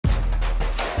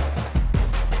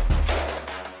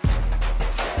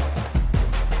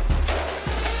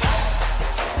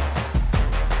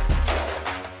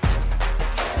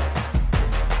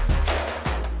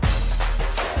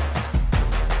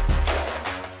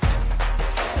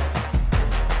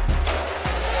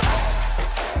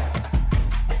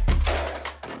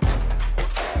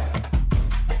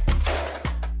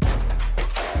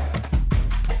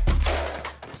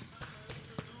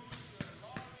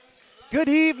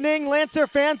evening, Lancer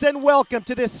fans, and welcome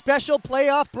to this special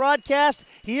playoff broadcast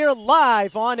here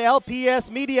live on LPS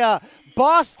Media.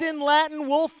 Boston Latin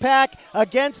Wolfpack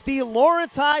against the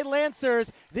Lawrence High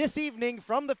Lancers this evening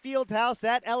from the field house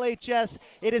at LHS.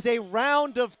 It is a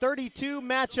round of 32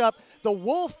 matchup. The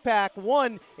Wolfpack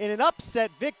won in an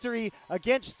upset victory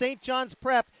against St. John's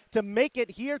Prep to make it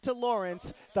here to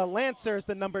Lawrence. The Lancers,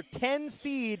 the number 10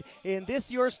 seed in this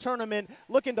year's tournament,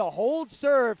 looking to hold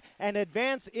serve and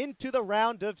advance into the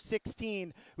round of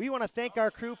 16. We want to thank our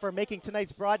crew for making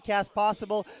tonight's broadcast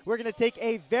possible. We're going to take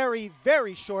a very,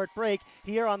 very short break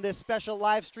here on this special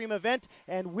live stream event,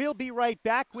 and we'll be right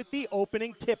back with the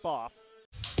opening tip-off.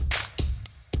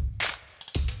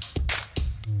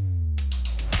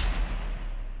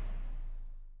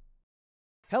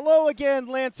 Hello again,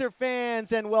 Lancer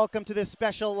fans, and welcome to this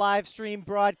special live stream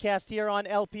broadcast here on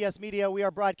LPS Media. We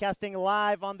are broadcasting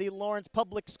live on the Lawrence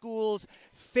Public Schools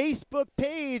Facebook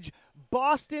page.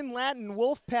 Boston Latin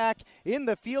Wolfpack in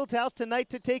the field house tonight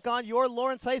to take on your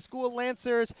Lawrence High School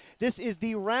Lancers. This is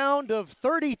the round of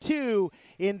 32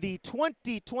 in the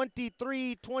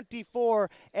 2023-24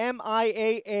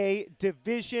 MIAA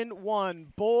Division I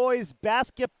Boys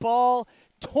Basketball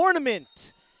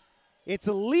Tournament. It's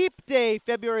Leap Day,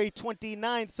 February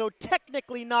 29th, so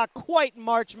technically not quite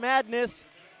March Madness.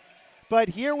 But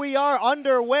here we are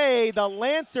underway, the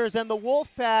Lancers and the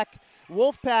Wolfpack.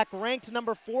 Wolfpack ranked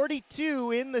number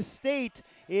 42 in the state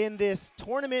in this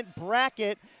tournament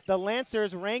bracket. The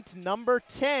Lancers ranked number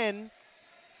 10.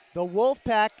 The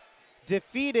Wolfpack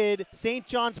defeated St.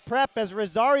 John's Prep as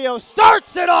Rosario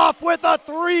starts it off with a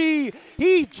three.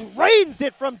 He drains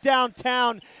it from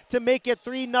downtown to make it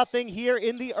 3-0 here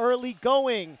in the early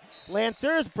going.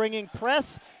 Lancers bringing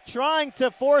press, trying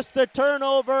to force the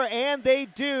turnover, and they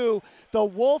do. The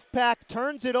Wolfpack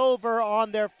turns it over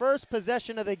on their first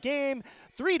possession of the game.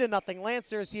 3-0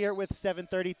 Lancers here with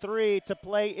 7:33 to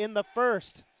play in the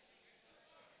first.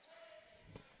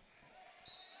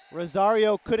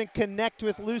 Rosario couldn't connect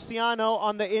with Luciano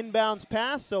on the inbounds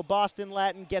pass, so Boston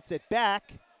Latin gets it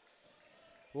back.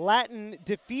 Latin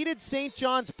defeated St.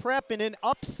 John's Prep in an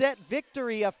upset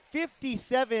victory, a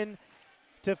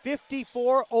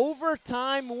 57-54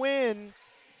 overtime win.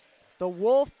 The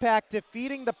Wolfpack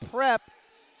defeating the Prep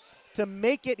to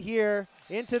make it here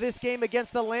into this game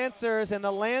against the Lancers, and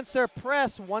the Lancer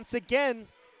press once again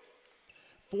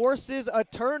forces a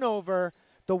turnover.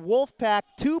 The Wolfpack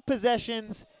 2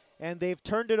 possessions, and they've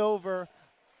turned it over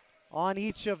on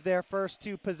each of their first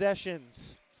 2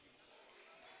 possessions.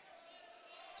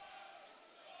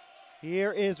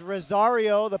 Here is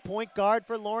Rosario, the point guard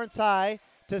for Lawrence High,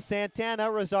 to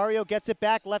Santana. Rosario gets it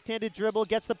back, left-handed dribble,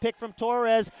 gets the pick from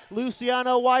Torres.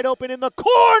 Luciano wide open in the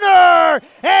corner,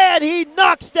 and he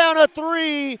knocks down a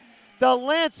three. The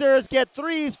Lancers get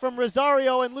threes from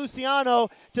Rosario and Luciano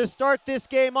to start this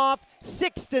game off.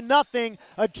 6-0,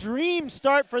 a dream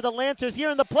start for the Lancers here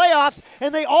in the playoffs,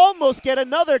 and they almost get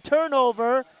another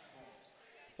turnover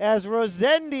as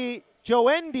Joendi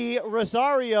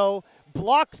Rosario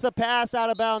blocks the pass out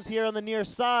of bounds here on the near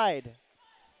side.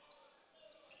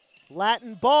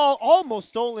 Latin ball almost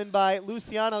stolen by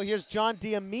Luciano. Here's John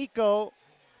D'Amico,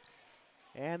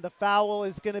 and the foul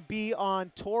is going to be on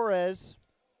Torres.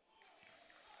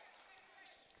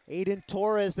 Aiden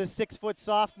Torres, the 6-foot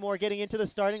sophomore, getting into the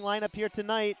starting lineup here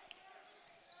tonight.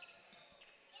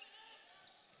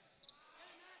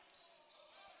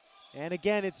 And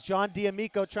again, it's John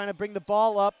D'Amico trying to bring the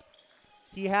ball up.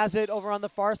 He has it over on the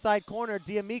far side corner.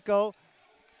 D'Amico.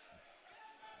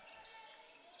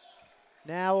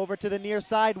 Now over to the near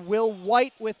side. Will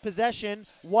White with possession.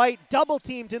 White double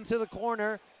teamed into the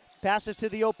corner. Passes to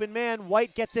the open man.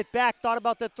 White gets it back. Thought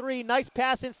about the three. Nice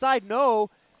pass inside. No.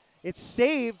 It's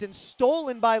saved and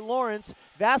stolen by Lawrence.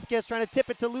 Vasquez trying to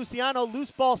tip it to Luciano. Loose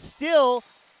ball still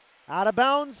out of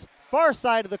bounds. Far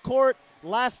side of the court.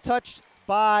 Last touched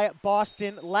by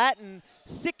Boston Latin.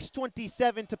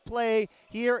 6:27 to play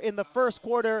here in the first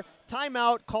quarter.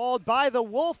 Timeout called by the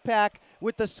Wolfpack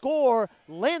with the score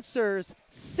Lancers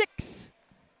 6,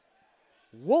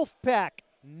 Wolfpack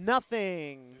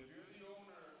nothing.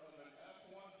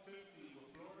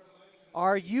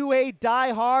 Are you a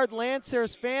die-hard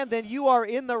Lancers fan? Then you are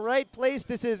in the right place.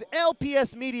 This is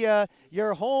LPS Media,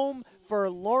 your home for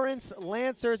Lawrence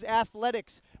Lancers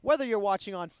athletics. Whether you're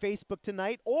watching on Facebook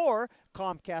tonight or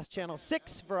Comcast Channel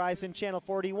 6, Verizon Channel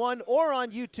 41, or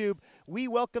on YouTube, we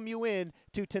welcome you in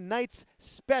to tonight's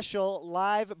special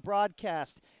live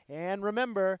broadcast. And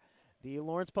remember, The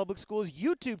Lawrence Public Schools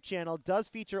YouTube channel does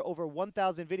feature over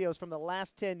 1,000 videos from the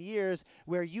last 10 years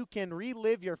where you can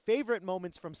relive your favorite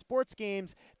moments from sports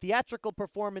games, theatrical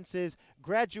performances,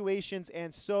 graduations,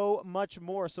 and so much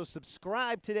more. So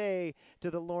subscribe today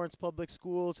to the Lawrence Public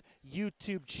Schools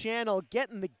YouTube channel. Get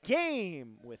in the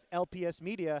game with LPS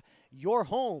Media, your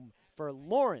home for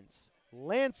Lawrence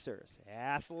Lancers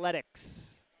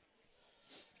Athletics.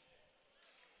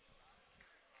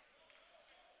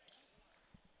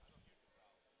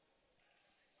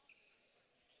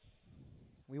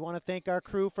 We want to thank our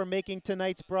crew for making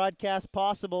tonight's broadcast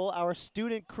possible. Our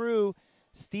student crew,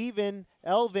 Stephen,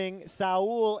 Elving,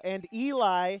 Saul, and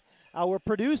Eli. Our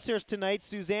producers tonight,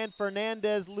 Suzanne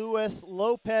Fernandez, Luis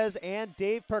Lopez, and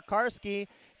Dave Perkarski.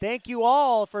 Thank you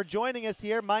all for joining us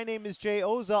here. My name is Jay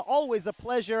Oza. Always a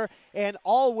pleasure and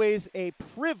always a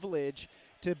privilege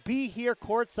to be here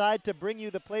courtside to bring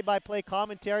you the play-by-play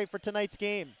commentary for tonight's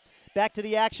game. Back to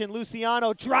the action,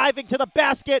 Luciano driving to the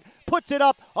basket, puts it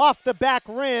up off the back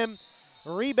rim.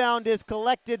 Rebound is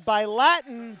collected by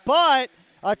Latin, but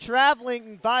a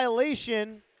traveling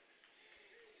violation.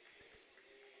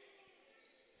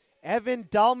 Evan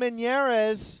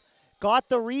Dalmaneres got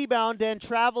the rebound and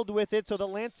traveled with it, so the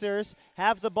Lancers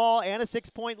have the ball and a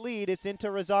 6-point lead. It's into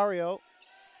Rosario.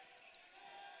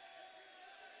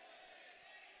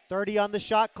 30 on the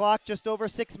shot clock, just over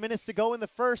 6 minutes to go in the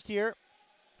first here.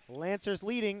 Lancers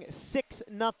leading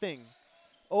 6-0.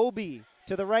 Obi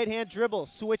to the right-hand dribble,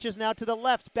 switches now to the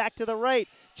left, back to the right.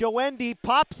 Joendi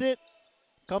pops it,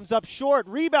 comes up short,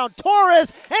 rebound,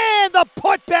 Torres, and the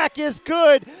putback is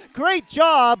good. Great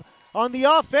job on the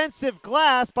offensive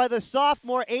glass by the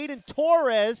sophomore Aiden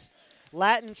Torres.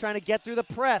 Latin trying to get through the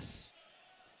press.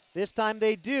 This time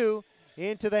they do,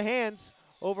 into the hands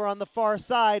over on the far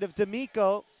side of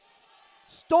D'Amico.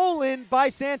 Stolen by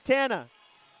Santana.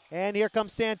 And here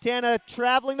comes Santana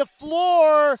traveling the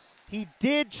floor. He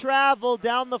did travel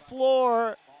down the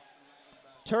floor.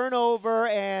 Turnover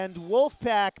and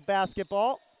Wolfpack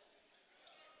basketball.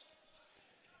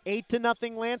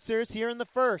 8-0 Lancers here in the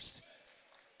first.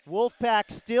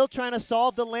 Wolfpack still trying to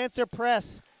solve the Lancer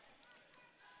press.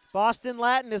 Boston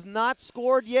Latin has not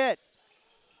scored yet.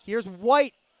 Here's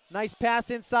White. Nice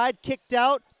pass inside, kicked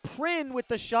out. Prin with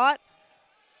the shot.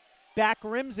 Back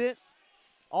rims it.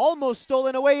 Almost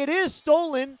stolen away. It is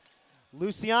stolen.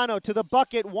 Luciano to the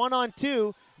bucket,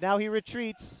 1-on-2. Now he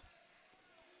retreats.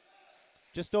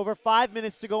 Just over 5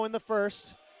 minutes to go in the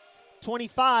first.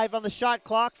 25 on the shot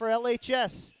clock for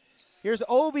LHS. Here's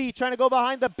Obi trying to go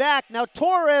behind the back. Now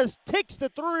Torres takes the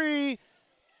three.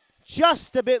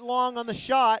 Just a bit long on the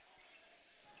shot.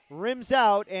 Rims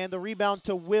out, and the rebound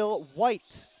to Will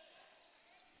White.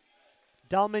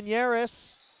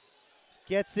 Dalmaneres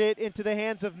gets it into the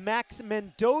hands of Max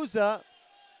Mendoza.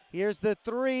 Here's the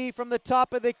three from the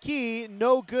top of the key.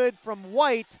 No good from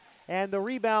White, and the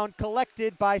rebound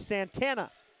collected by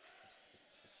Santana.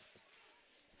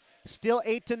 Still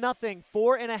 8-0.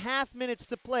 4.5 minutes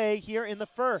to play here in the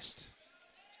first.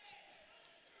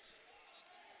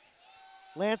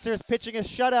 Lancers pitching a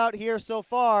shutout here so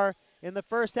far in the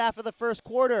first half of the first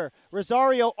quarter.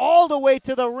 Rosario all the way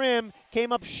to the rim,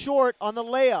 came up short on the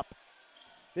layup.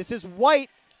 This is White,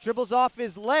 dribbles off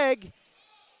his leg,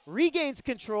 regains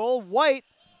control. White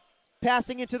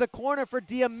passing into the corner for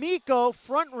D'Amico,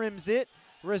 front rims it.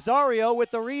 Rosario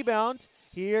with the rebound.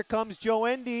 Here comes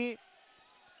Joendi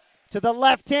to the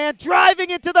left hand, driving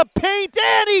into the paint,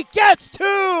 and he gets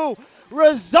two!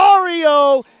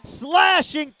 Rosario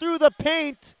slashing through the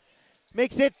paint,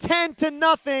 makes it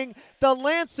 10-0. The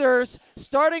Lancers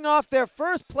starting off their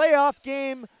first playoff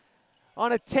game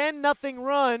on a 10-0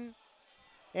 run.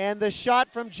 And the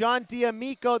shot from John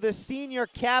D'Amico, the senior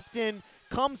captain,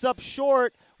 comes up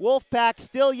short. Wolfpack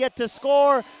still yet to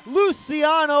score.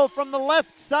 Luciano from the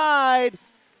left side,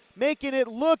 making it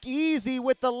look easy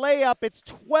with the layup. It's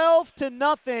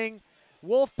 12-0.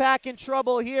 Wolfpack in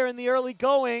trouble here in the early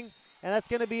going, and that's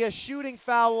going to be a shooting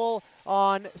foul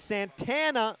on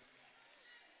Santana.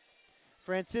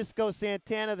 Francisco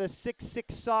Santana, the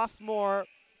 6'6" sophomore,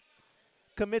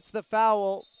 commits the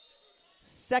foul.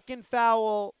 Second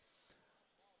foul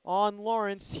on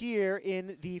Lawrence here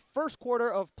in the first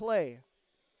quarter of play.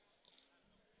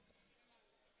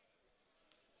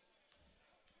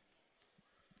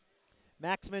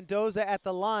 Max Mendoza at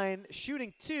the line,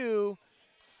 shooting two.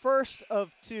 First of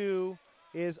two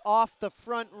is off the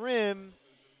front rim,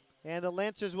 and the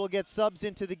Lancers will get subs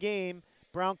into the game.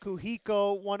 Brown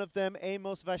Kuhiko, one of them.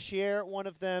 Amos Vachier, one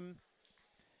of them.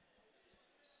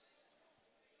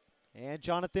 And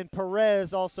Jonathan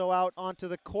Perez also out onto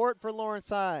the court for Lawrence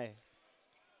High.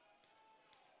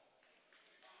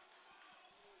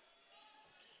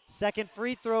 Second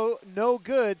free throw, no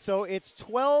good, so it's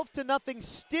 12-0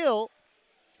 still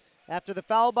after the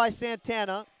foul by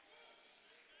Santana.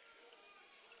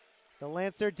 The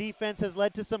Lancer defense has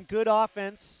led to some good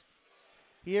offense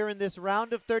here in this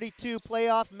round of 32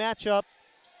 playoff matchup.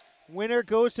 Winner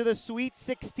goes to the Sweet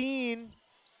 16.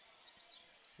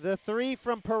 The three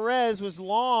from Perez was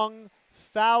long,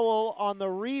 foul on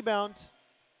the rebound.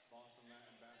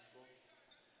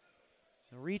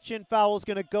 The reach-in foul is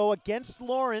going to go against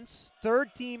Lawrence.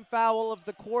 Third team foul of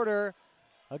the quarter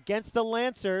against the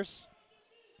Lancers.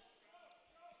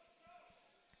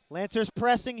 Lancers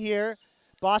pressing here.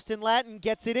 Boston Latin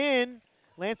gets it in.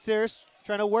 Lancers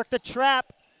trying to work the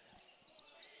trap.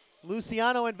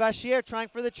 Luciano and Vachier trying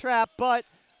for the trap, but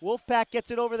Wolfpack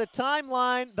gets it over the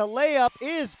timeline. The layup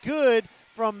is good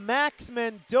from Max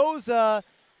Mendoza,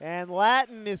 and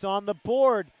Latin is on the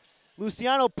board.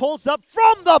 Luciano pulls up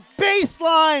from the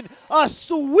baseline. A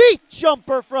sweet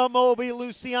jumper from Obi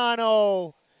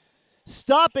Luciano.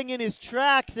 Stopping in his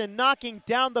tracks and knocking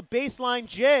down the baseline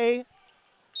J.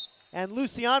 And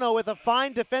Luciano with a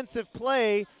fine defensive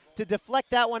play to deflect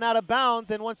that one out of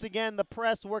bounds. And once again, the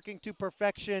press working to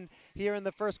perfection here in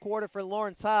the first quarter for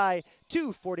Lawrence High.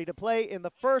 2:40 to play in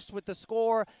the first with the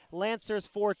score. Lancers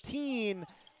 14,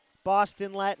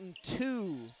 Boston Latin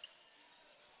 2.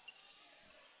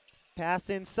 Pass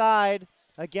inside.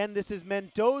 Again, this is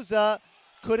Mendoza.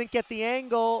 Couldn't get the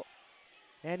angle.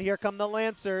 And here come the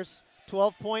Lancers.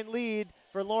 12-point lead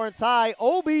for Lawrence High.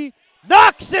 Obi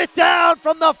knocks it down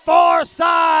from the far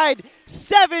side.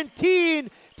 17-2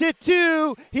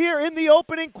 here in the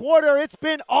opening quarter. It's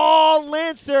been all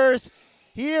Lancers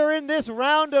here in this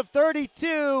round of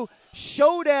 32.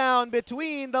 Showdown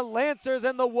between the Lancers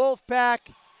and the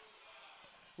Wolfpack.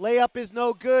 Layup is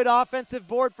no good. Offensive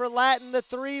board for Latin. The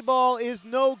three ball is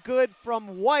no good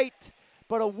from White,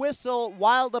 but a whistle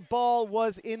while the ball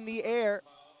was in the air.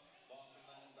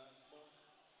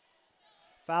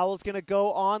 Foul's going to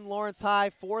go on Lawrence High.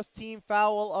 Fourth team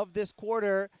foul of this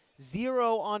quarter.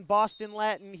 0 on Boston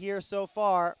Latin here so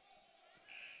far.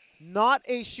 Not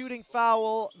a shooting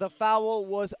foul. The foul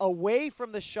was away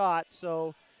from the shot,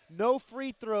 so no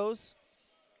free throws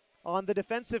on the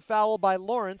defensive foul by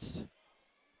Lawrence.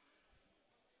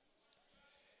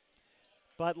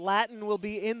 But Latin will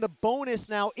be in the bonus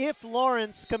now if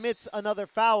Lawrence commits another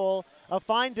foul. A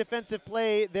fine defensive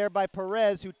play there by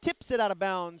Perez, who tips it out of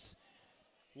bounds.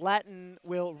 Latin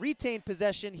will retain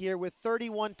possession here with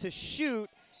 31 to shoot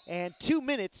and 2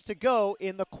 minutes to go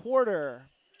in the quarter.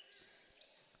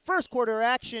 First quarter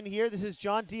action here. This is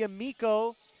John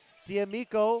D'Amico.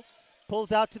 D'Amico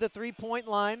pulls out to the three-point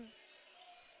line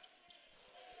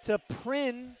to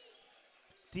Prin.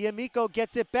 D'Amico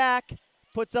gets it back,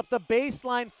 puts up the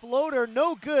baseline floater,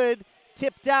 no good,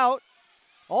 tipped out,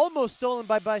 almost stolen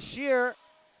by Bashir.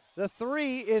 The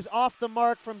three is off the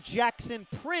mark from Jackson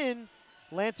Prin.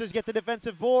 Lancers get the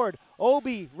defensive board.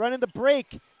 Obi running the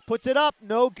break, puts it up,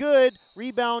 no good.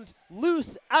 Rebound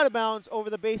loose, out of bounds over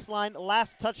the baseline,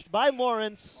 last touched by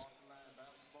Lawrence.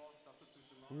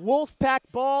 Wolfpack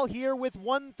ball here with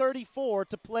 1:34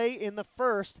 to play in the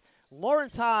first.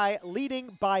 Lawrence High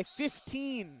leading by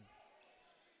 15.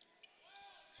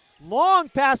 Long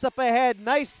pass up ahead,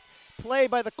 nice play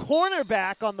by the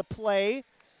cornerback on the play.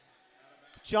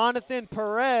 Jonathan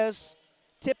Perez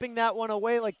tipping that one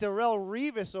away like Darrell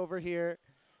Rivas over here.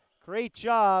 Great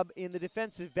job in the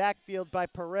defensive backfield by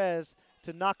Perez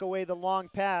to knock away the long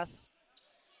pass.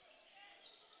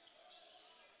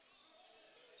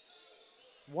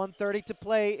 1:30 to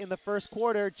play in the first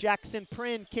quarter. Jackson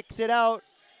Prin kicks it out.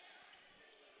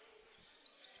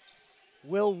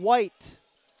 Will White.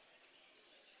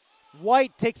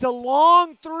 White takes a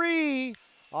long three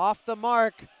off the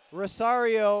mark.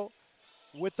 Rosario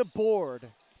with the board.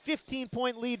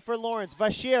 15-point lead for Lawrence.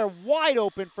 Vachier wide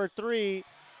open for three.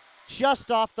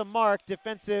 Just off the mark.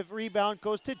 Defensive rebound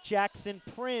goes to Jackson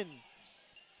Prin.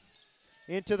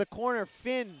 Into the corner,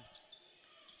 Finn.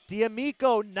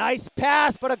 D'Amico, nice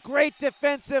pass, but a great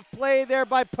defensive play there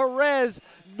by Perez.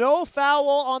 No foul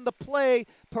on the play.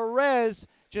 Perez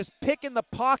just picking the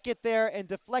pocket there and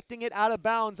deflecting it out of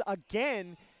bounds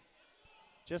again.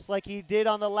 Just like he did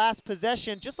on the last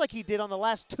possession, just like he did on the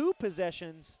last two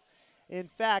possessions. In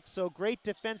fact, so great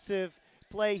defensive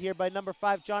play here by number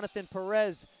 5, Jonathan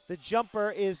Perez. The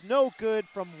jumper is no good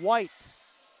from White.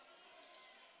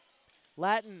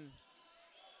 Latin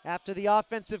after the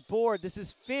offensive board. This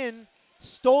is Finn,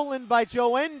 stolen by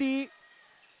Joendi.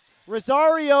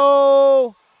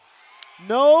 Rosario,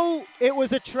 no, it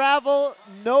was a travel,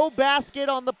 no basket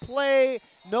on the play,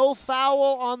 no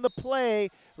foul on the play.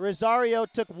 Rosario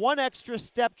took one extra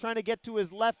step trying to get to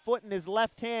his left foot and his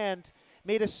left hand.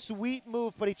 Made a sweet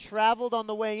move, but he traveled on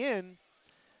the way in.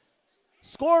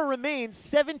 Score remains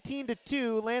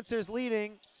 17-2, Lancers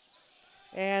leading.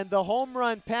 And the home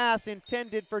run pass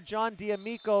intended for John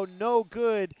D'Amico, no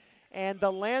good. And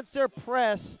the Lancer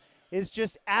press is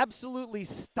just absolutely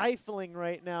stifling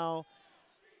right now.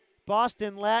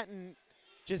 Boston Latin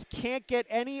just can't get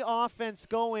any offense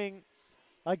going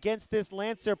against this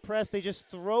Lancer press. They just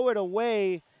throw it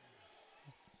away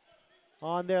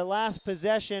on their last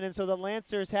possession, and so the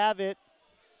Lancers have it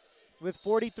with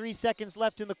 43 seconds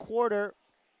left in the quarter.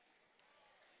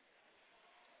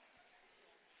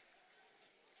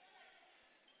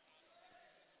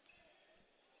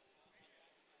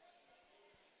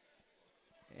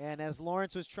 And as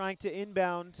Lawrence was trying to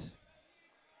inbound,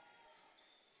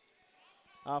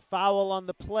 a foul on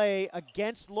the play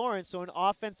against Lawrence, so an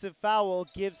offensive foul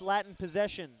gives Latin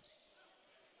possession.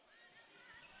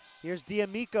 Here's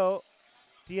D'Amico.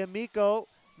 D'Amico,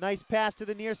 nice pass to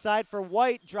the near side for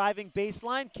White, driving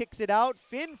baseline, kicks it out.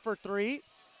 Finn for three.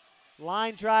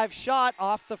 Line drive shot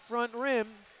off the front rim.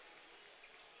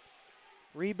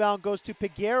 Rebound goes to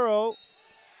Peguero.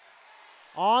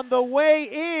 On the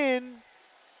way in,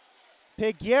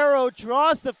 Peguero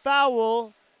draws the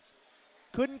foul.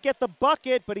 Couldn't get the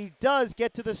bucket, but he does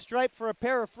get to the stripe for a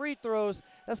pair of free throws.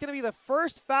 That's going to be the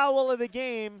first foul of the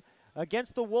game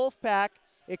against the Wolfpack.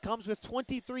 It comes with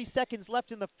 23 seconds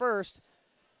left in the first.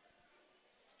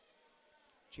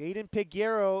 Jaden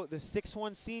Peguero, the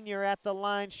 6'1" senior at the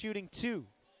line, shooting two.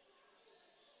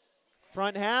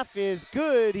 Front half is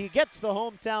good. He gets the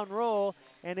hometown roll,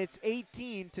 and it's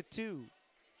 18-2.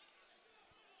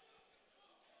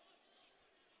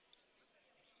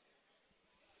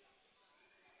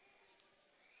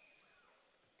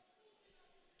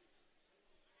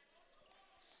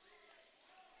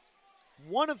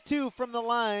 One of two from the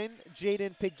line,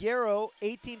 Jaden Peguero,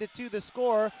 18-2 the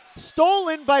score.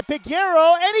 Stolen by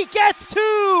Peguero, and he gets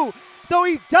two! So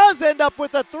he does end up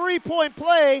with a three-point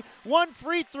play, one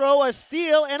free throw, a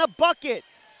steal, and a bucket.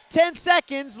 10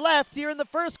 seconds left here in the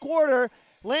first quarter.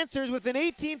 Lancers with an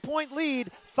 18-point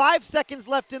lead, 5 seconds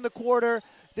left in the quarter.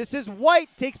 This is White,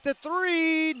 takes the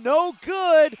three, no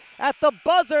good. At the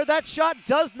buzzer, that shot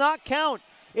does not count.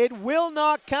 It will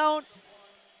not count.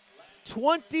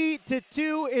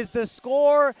 20-2 is the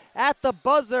score at the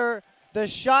buzzer. The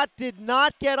shot did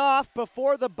not get off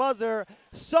before the buzzer,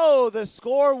 so the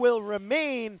score will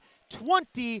remain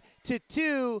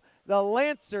 20-2. The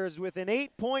Lancers with an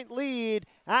 8-point lead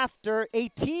after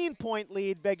 18-point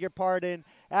lead, beg your pardon,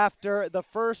 after the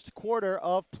first quarter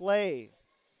of play.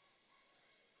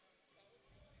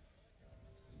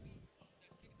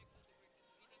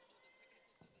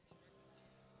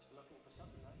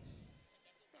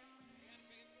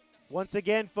 Once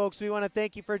again, folks, we want to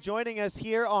thank you for joining us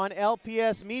here on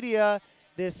LPS Media,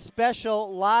 this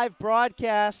special live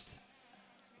broadcast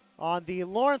on the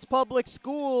Lawrence Public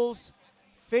Schools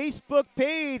Facebook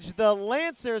page. The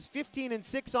Lancers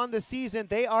 15-6 on the season.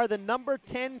 They are the number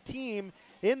 10 team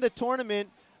in the tournament.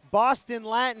 Boston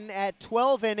Latin at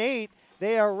 12-8.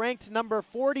 They are ranked number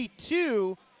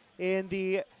 42 in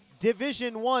the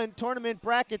Division I tournament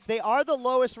brackets. They are the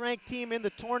lowest ranked team in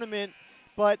the tournament,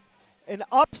 but an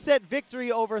upset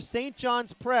victory over St.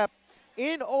 John's Prep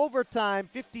in overtime,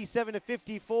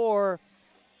 57-54,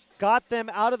 got them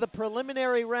out of the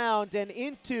preliminary round and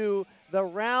into the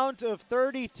round of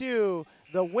 32.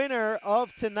 The winner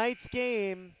of tonight's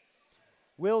game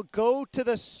will go to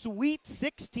the Sweet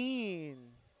 16.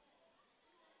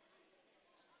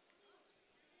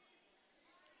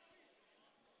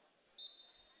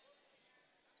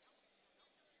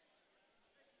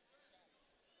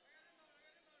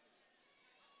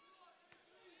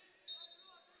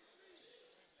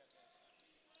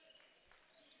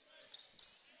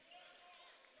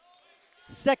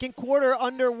 Second quarter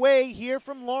underway here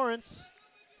from Lawrence.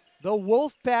 The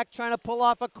Wolfpack trying to pull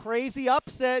off a crazy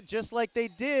upset just like they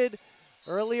did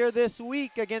earlier this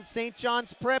week against St.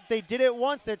 John's Prep. They did it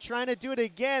once, they're trying to do it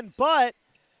again, but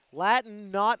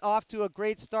Latin not off to a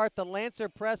great start. The Lancer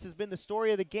press has been the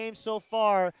story of the game so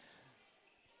far.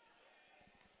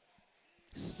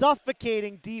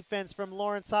 Suffocating defense from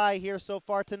Lawrence High here so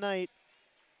far tonight.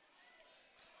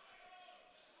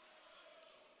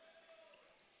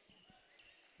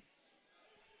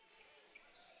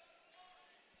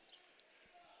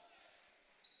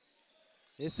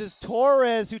 This is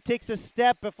Torres who takes a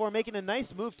step before making a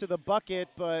nice move to the bucket,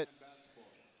 but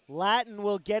Latin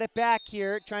will get it back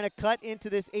here, trying to cut into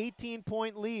this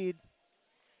 18-point lead.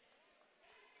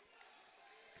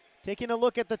 Taking a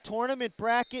look at the tournament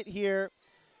bracket here.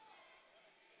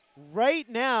 right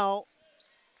now,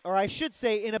 or I should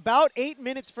say in about 8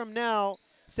 minutes from now,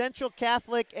 Central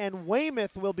Catholic and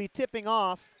Weymouth will be tipping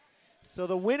off. So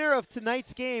the winner of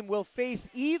tonight's game will face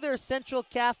either Central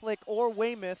Catholic or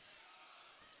Weymouth.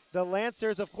 The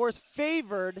Lancers, of course,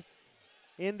 favored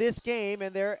in this game,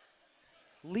 and they're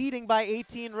leading by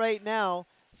 18 right now.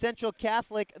 Central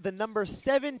Catholic, the number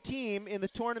 7 team in the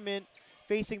tournament,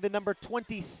 facing the number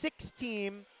 26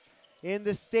 team in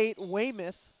the state,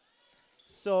 Weymouth.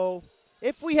 So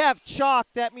if we have chalk,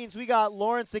 that means we got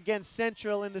Lawrence against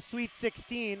Central in the Sweet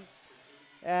 16,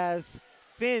 as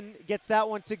Finn gets that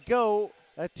one to go,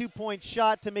 a 2-point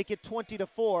shot to make it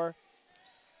 20-4.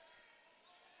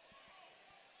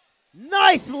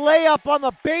 Nice layup on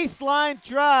the baseline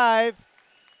drive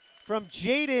from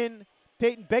Jaden,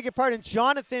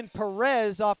 Jonathan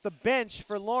Perez off the bench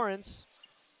for Lawrence.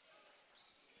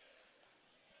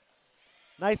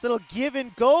 Nice little give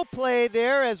and go play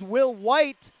there as Will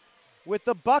White with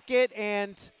the bucket,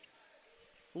 and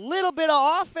little bit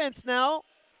of offense now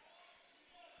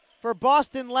for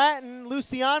Boston Latin.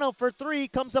 Luciano for 3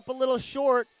 comes up a little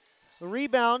short. The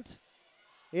rebound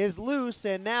is loose,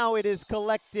 and now it is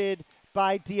collected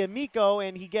by D'Amico,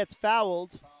 and he gets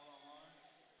fouled.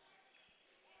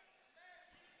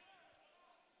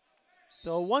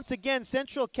 So once again,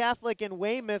 Central Catholic and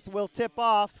Weymouth will tip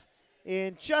off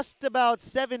in just about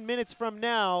 7 minutes from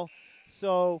now.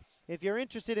 So if you're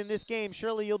interested in this game,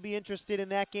 surely you'll be interested in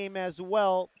that game as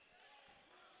well.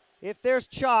 If there's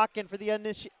chalk, and for the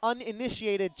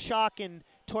uninitiated, chalk in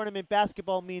tournament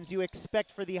basketball means you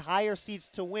expect for the higher seeds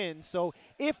to win. So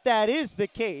if that is the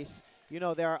case, you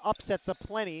know, there are upsets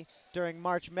aplenty during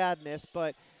March Madness,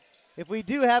 but if we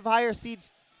do have higher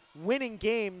seeds winning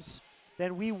games,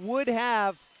 then we would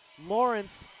have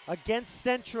Lawrence against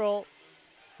Central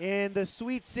in the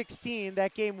Sweet 16.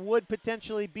 That game would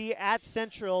potentially be at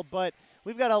Central, but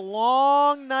we've got a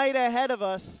long night ahead of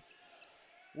us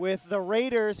with the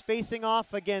Raiders facing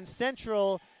off against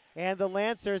Central and the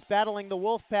Lancers battling the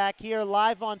Wolfpack here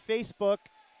live on Facebook.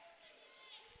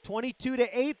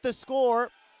 22-8 the score.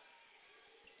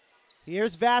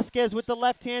 Here's Vasquez with the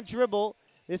left-hand dribble.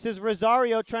 This is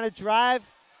Rosario trying to drive,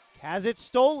 has it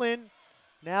stolen.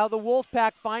 Now the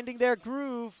Wolfpack finding their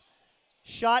groove.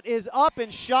 Shot is up,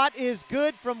 and shot is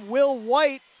good from Will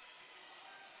White.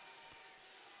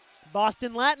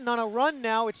 Boston Latin on a run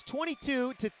now. It's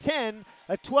 22-10,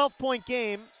 a 12-point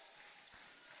game.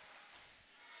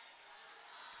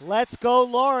 Let's go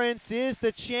Lawrence is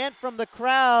the chant from the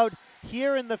crowd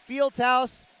here in the field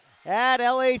house at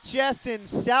LHS in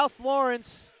South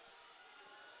Lawrence.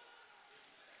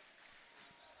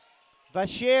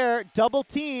 Vacher double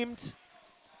teamed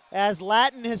as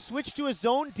Latin has switched to his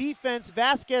zone defense.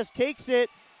 Vasquez takes it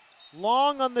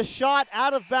long on the shot,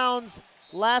 out of bounds.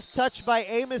 Last touch by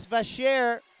Amos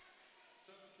Vacher.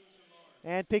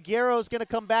 And Piguero's going to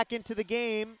come back into the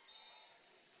game.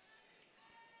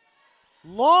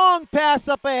 Long pass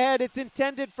up ahead. It's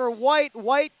intended for White.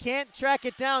 White can't track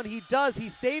it down. He does. He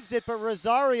saves it, but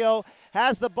Rosario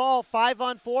has the ball.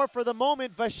 5-on-4 for the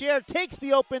moment. Vacher takes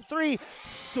the open 3.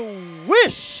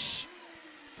 Swish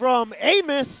from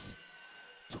Amos.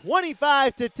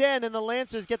 25-10, and the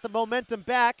Lancers get the momentum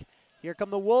back. Here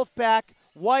come the Wolfpack.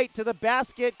 White to the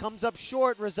basket, comes up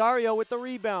short. Rosario with the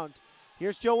rebound.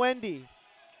 Here's Joendi.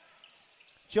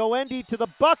 Joendi to the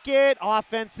bucket.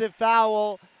 Offensive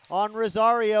foul on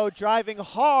Rosario, driving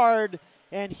hard,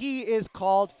 and he is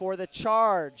called for the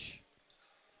charge.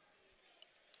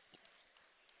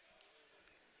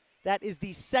 That is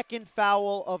the second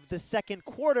foul of the second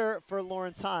quarter for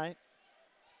Lawrence High.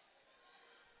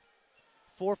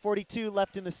 4:42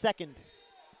 left in the second.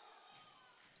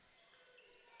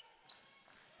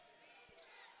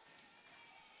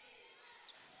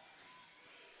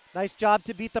 Nice job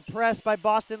to beat the press by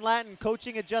Boston Latin.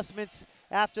 Coaching adjustments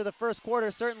after the first quarter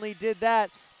certainly did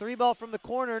that. 3-ball from the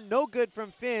corner, no good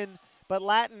from Finn, but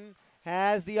Latin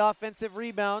has the offensive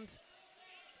rebound.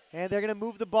 And they're going to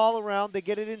move the ball around. They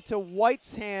get it into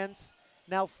White's hands.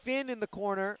 Now Finn in the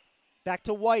corner, back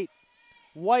to White.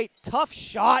 White, tough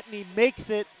shot, and he makes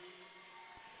it.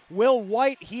 Will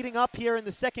White heating up here in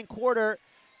the second quarter.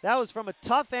 That was from a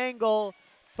tough angle,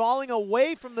 falling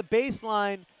away from the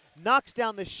baseline, knocks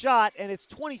down the shot, and it's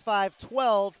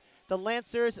 25-12. The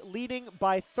Lancers leading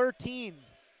by 13.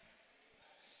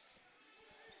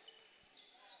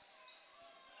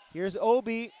 Here's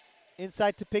Obi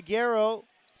inside to Piguero.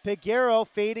 Piguero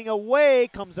fading away,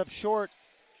 comes up short.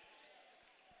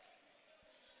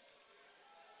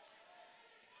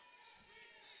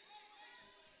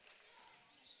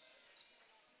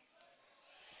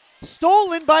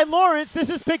 Stolen by Lawrence. This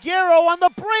is Piguero on the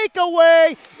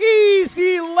breakaway.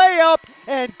 Easy layup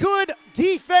and good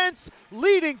defense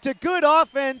leading to good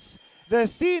offense. The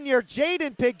senior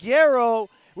Jaden Piguero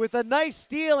with a nice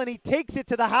steal, and he takes it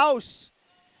to the house.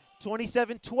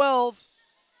 27-12.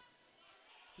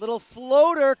 Little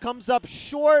floater comes up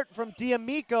short from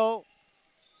D'Amico.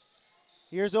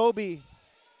 Here's Obi.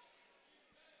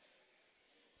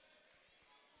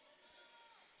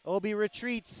 Obi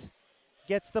retreats,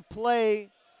 gets the play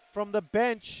from the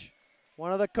bench.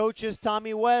 One of the coaches,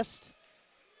 Tommy West,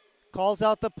 calls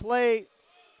out the play.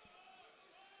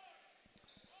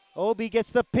 Obi gets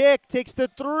the pick, takes the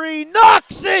three,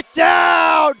 knocks it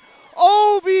down!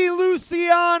 Obi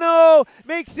Luciano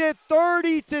makes it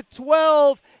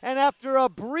 30-12, and after a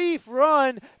brief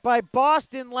run by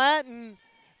Boston Latin,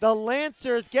 the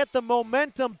Lancers get the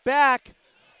momentum back.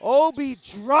 Obi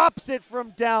drops it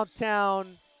from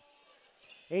downtown.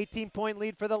 18-point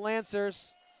lead for the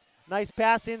Lancers. Nice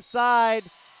pass inside.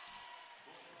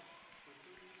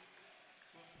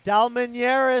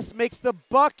 Dalmanieris makes the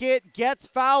bucket, gets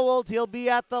fouled. He'll be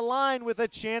at the line with a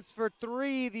chance for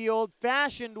three the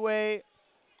old-fashioned way.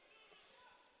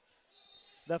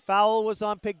 The foul was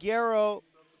on Piguero.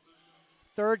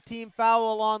 Third team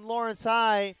foul on Lawrence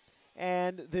High.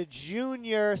 And the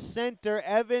junior center,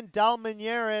 Evan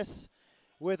Dalmanieris,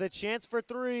 with a chance for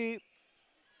three.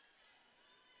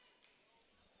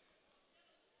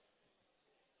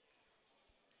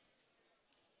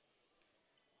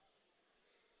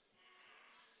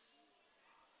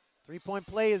 Three-point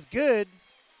play is good.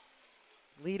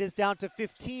 Lead is down to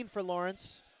 15 for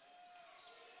Lawrence.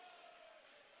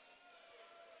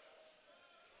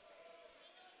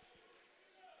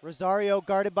 Rosario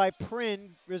guarded by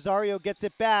Prin. Rosario gets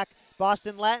it back.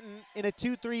 Boston Latin in a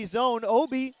 2-3 zone.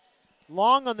 Obi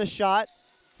long on the shot.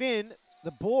 Finn,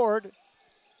 the board.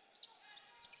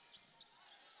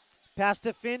 Pass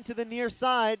to Finn to the near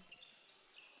side.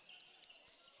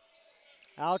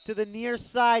 Out to the near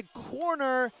side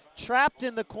corner. Trapped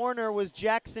in the corner was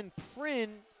Jackson Prin.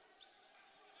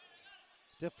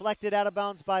 Deflected out of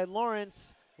bounds by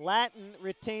Lawrence. Latin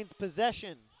retains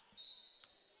possession.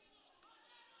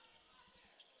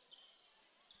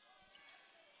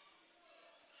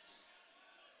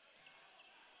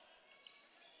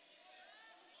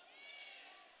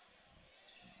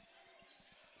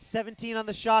 .17 on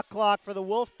the shot clock for the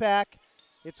Wolfpack.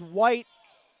 It's White.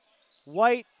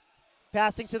 White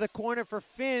passing to the corner for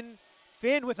Finn.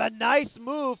 Finn with a nice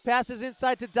move, passes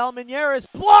inside to Dalmanieris,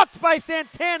 blocked by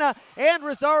Santana and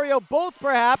Rosario, both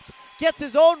perhaps, gets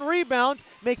his own rebound,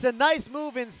 makes a nice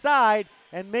move inside,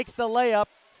 and makes the layup.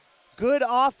 Good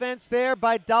offense there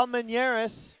by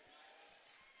Dalmanieris.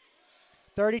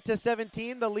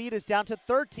 30-17, the lead is down to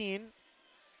 13.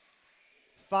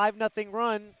 5-0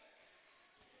 run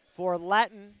for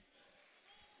Latin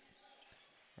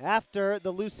after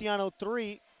the Luciano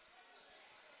three.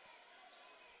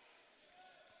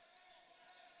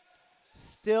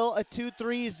 Still a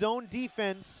 2-3 zone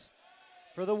defense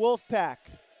for the Wolfpack.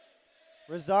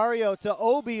 Rosario to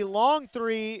Obi, long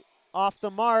three, off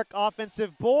the mark.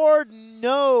 Offensive board,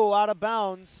 no, out of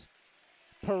bounds.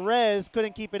 Perez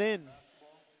couldn't keep it in.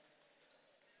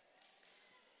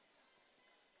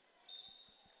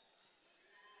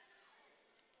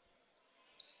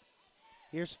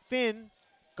 Here's Finn,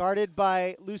 guarded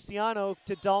by Luciano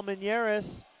to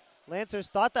Dalmanieris. Lancers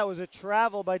thought that was a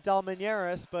travel by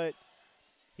Dalmanieris, but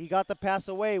he got the pass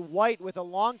away. White with a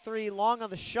long three, long on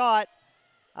the shot.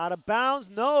 Out of bounds,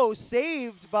 no,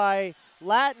 saved by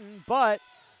Latin, but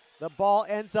the ball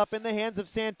ends up in the hands of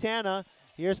Santana.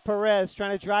 Here's Perez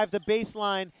trying to drive the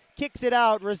baseline, kicks it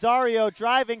out. Rosario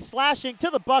driving, slashing to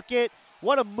the bucket.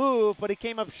 What a move, but he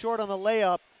came up short on the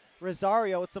layup.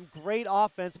 Rosario with some great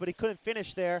offense, but he couldn't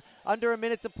finish there. Under a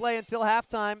minute to play until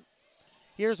halftime.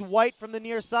 Here's White from the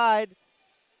near side.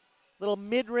 Little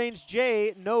mid-range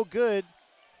J, no good.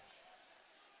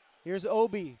 Here's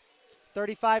Obi.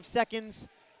 35 seconds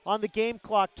on the game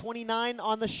clock, 29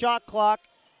 on the shot clock.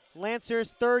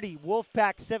 Lancers 30,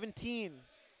 Wolfpack 17.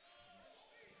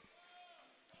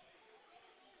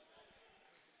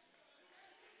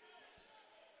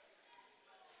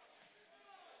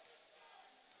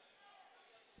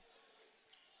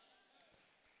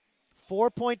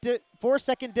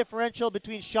 Four-second differential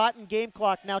between shot and game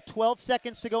clock. Now 12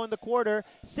 seconds to go in the quarter.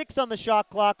 6 on the shot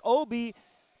clock. Obi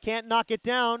can't knock it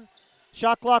down.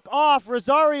 Shot clock off.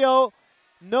 Rosario,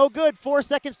 no good. 4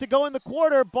 seconds to go in the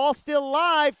quarter. Ball still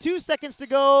live. 2 seconds to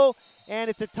go. And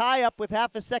it's a tie-up with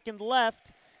half a second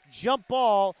left. Jump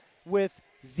ball with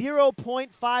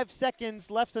 0.5 seconds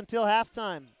left until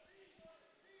halftime.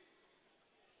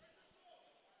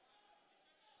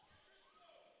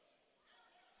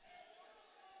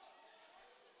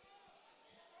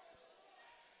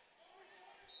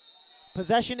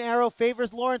 Possession arrow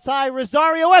favors Lawrence High.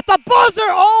 Rosario at the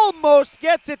buzzer almost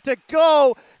gets it to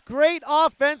go. Great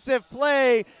offensive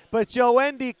play, but Joe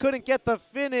Endy couldn't get the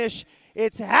finish.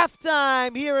 It's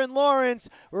halftime here in Lawrence,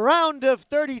 round of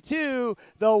 32.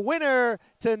 The winner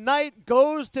tonight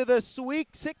goes to the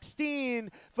Sweet 16.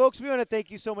 Folks, we want to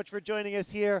thank you so much for joining us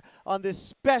here on this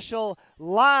special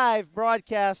live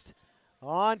broadcast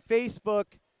on Facebook.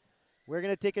 We're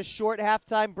going to take a short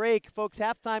halftime break. Folks,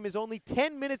 halftime is only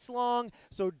 10 minutes long,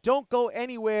 so don't go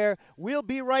anywhere. We'll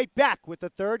be right back with the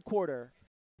third quarter.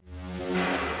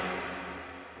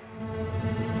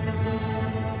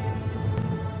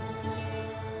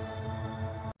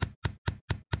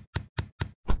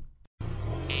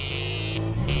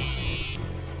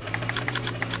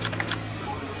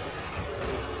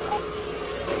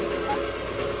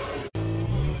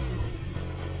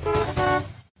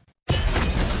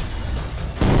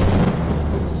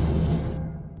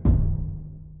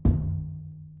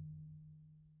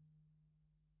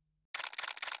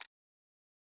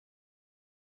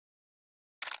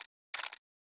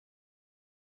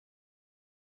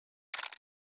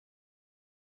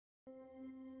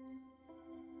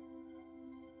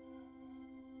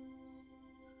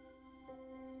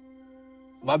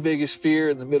 My biggest fear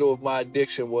in the middle of my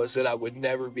addiction was that I would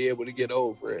never be able to get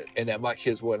over it and that my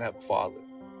kids wouldn't have a father.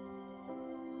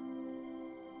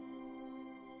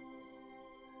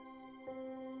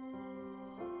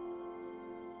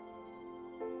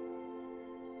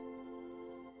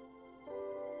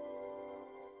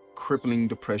 Crippling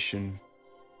depression,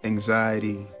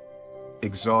 anxiety,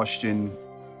 exhaustion.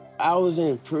 I was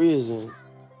in prison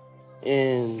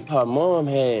and her mom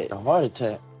had a heart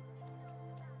attack.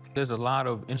 There's a lot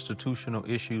of institutional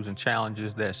issues and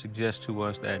challenges that suggest to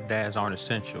us that dads aren't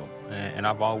essential, and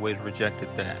I've always rejected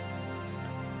that.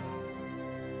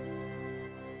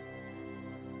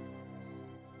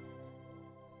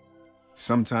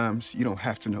 Sometimes you don't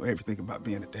have to know everything about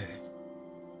being a dad.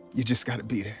 You just gotta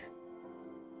be there.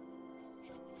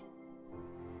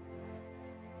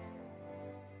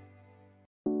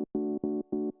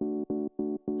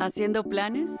 Haciendo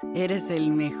planes, eres el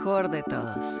mejor de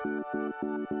todos.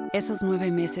 Esos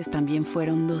 9 meses también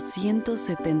fueron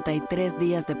 273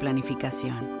 días de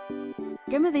planificación.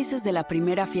 ¿Qué me dices de la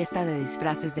primera fiesta de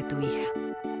disfraces de tu hija?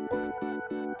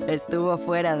 Estuvo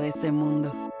fuera de este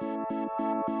mundo.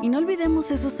 Y no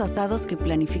olvidemos esos asados que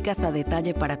planificas a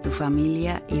detalle para tu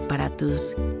familia y para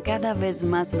tus cada vez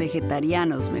más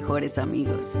vegetarianos mejores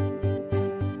amigos.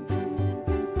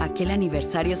 ¿Aquel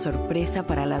aniversario sorpresa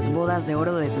para las bodas de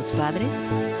oro de tus padres?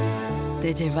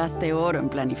 Te llevaste oro en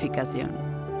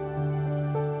planificación.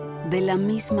 De la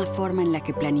misma forma en la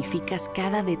que planificas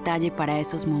cada detalle para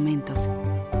esos momentos,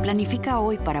 planifica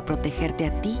hoy para protegerte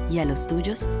a ti y a los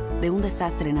tuyos de un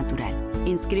desastre natural.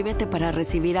 Inscríbete para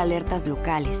recibir alertas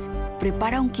locales,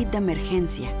 prepara un kit de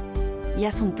emergencia y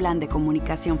haz un plan de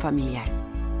comunicación familiar.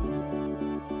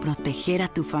 Proteger a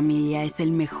tu familia es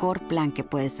el mejor plan que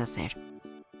puedes hacer.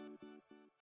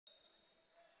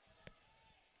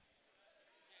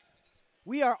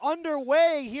 We are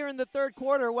underway here in the third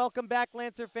quarter. Welcome back,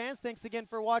 Lancer fans. Thanks again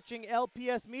for watching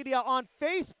LPS Media on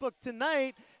Facebook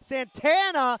tonight.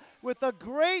 Santana with a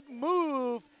great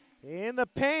move in the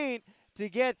paint to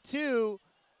get 2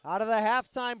 out of the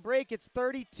halftime break. It's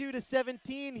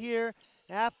 32-17 here.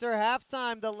 After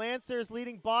halftime, the Lancers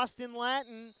leading Boston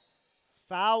Latin.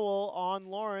 Foul on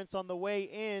Lawrence on the way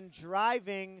in.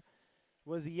 Driving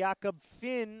was Jakob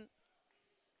Finn.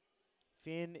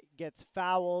 Finn gets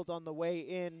fouled on the way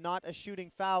in, not a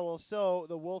shooting foul, so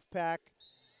the Wolfpack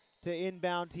to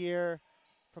inbound here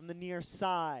from the near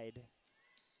side.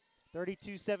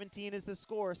 32-17 is the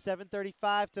score,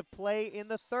 7:35 to play in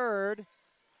the third.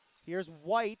 Here's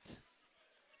White.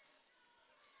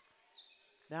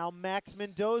 Now Max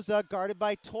Mendoza guarded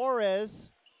by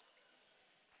Torres.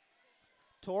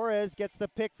 Torres gets the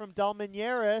pick from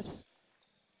Dalmanieres.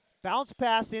 Bounce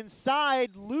pass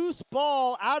inside, loose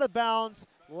ball, out of bounds.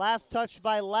 Last touch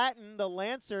by Latin. The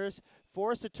Lancers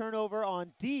force a turnover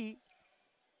on D.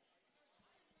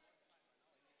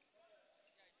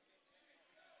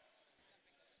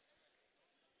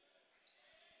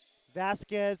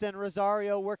 Vasquez and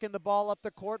Rosario working the ball up the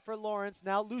court for Lawrence.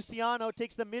 Now Luciano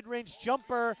takes the mid-range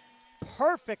jumper.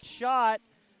 Perfect shot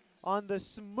on the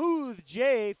smooth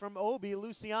J from Obi.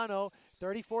 Luciano,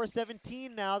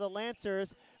 34-17 now. The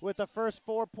Lancers with the first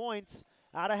 4 points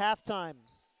out of halftime.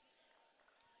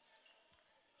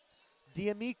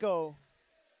 D'Amico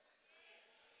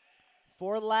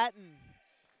for Latin.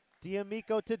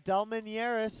 D'Amico to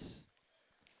Dalmanieres.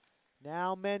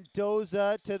 Now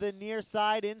Mendoza to the near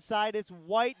side. Inside it's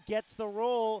White, gets the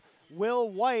roll. Will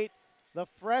White the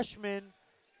freshman,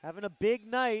 having a big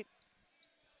night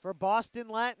for Boston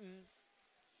Latin.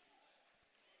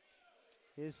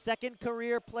 His second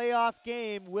career playoff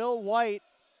game, Will White.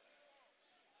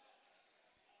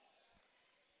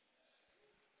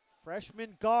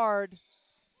 Freshman guard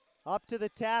up to the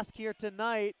task here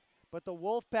tonight, but the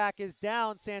Wolfpack is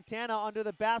down. Santana under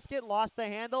the basket, lost the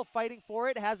handle, fighting for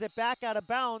it, has it back out of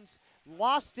bounds,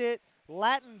 lost it.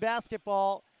 Latin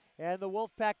basketball, and the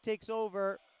Wolfpack takes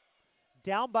over,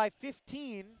 down by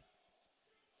 15.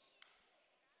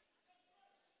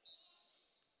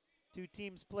 Two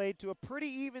teams played to a pretty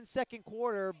even second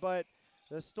quarter, but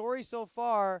the story so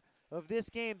far of this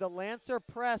game, the Lancer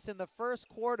press in the first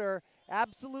quarter,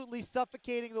 absolutely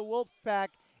suffocating the Wolfpack.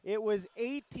 It was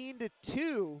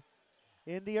 18-2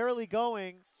 in the early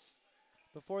going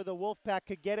before the Wolfpack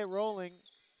could get it rolling.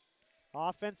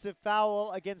 Offensive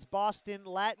foul against Boston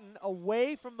Latin,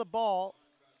 away from the ball.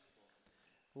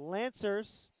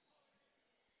 Lancers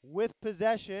with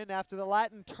possession after the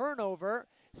Latin turnover.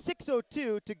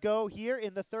 6:02 to go here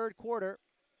in the third quarter.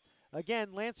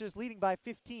 Again, Lancers leading by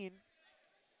 15.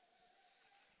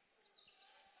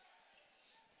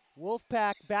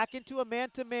 Wolfpack back into a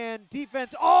man-to-man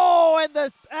defense. Oh, and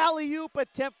the alley-oop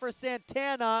attempt for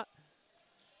Santana.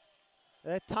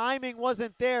 The timing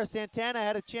wasn't there. Santana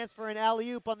had a chance for an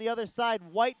alley-oop on the other side.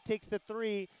 White takes the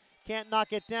three, can't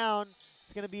knock it down.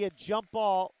 It's going to be a jump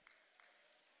ball.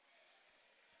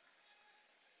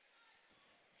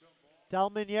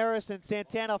 Dalmanieris and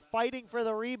Santana fighting for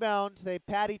the rebound. They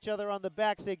pat each other on the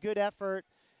back, say good effort,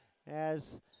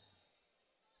 as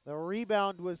the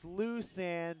rebound was loose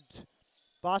and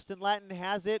Boston Latin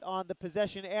has it on the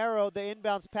possession arrow. The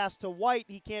inbounds pass to White.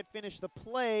 He can't finish the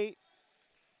play.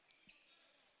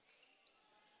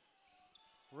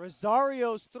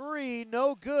 Rosario's three,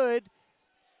 no good.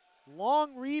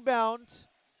 Long rebound,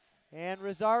 and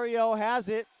Rosario has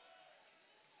it.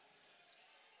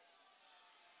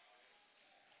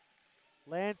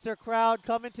 Lancer crowd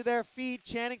coming to their feet,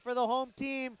 chanting for the home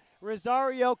team.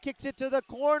 Rosario kicks it to the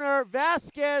corner.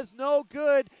 Vasquez, no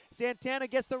good. Santana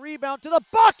gets the rebound to the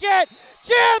bucket.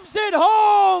 Jams it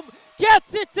home.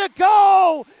 Gets it to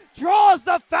go. Draws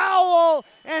the foul.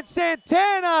 And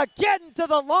Santana getting to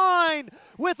the line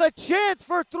with a chance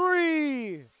for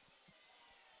three.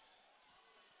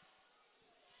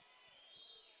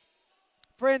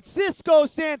 Francisco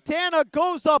Santana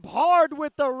goes up hard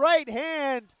with the right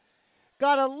hand.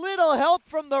 Got a little help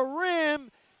from the rim,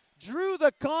 drew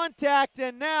the contact,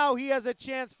 and now he has a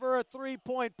chance for a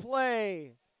three-point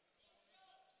play.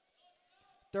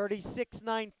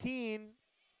 36-19.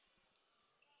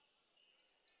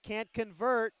 Can't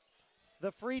convert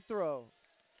the free throw.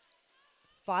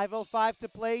 5:05 to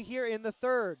play here in the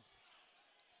third.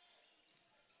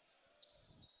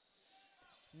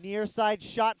 Near side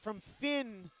shot from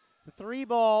Finn. The three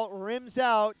ball rims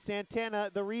out. Santana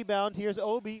the rebound. Here's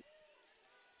Obi.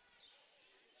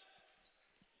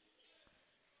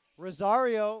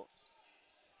 Rosario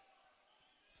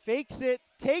fakes it,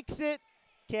 takes it,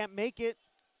 can't make it.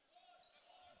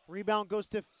 Rebound goes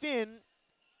to Finn,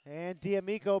 and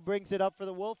D'Amico brings it up for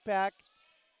the Wolfpack.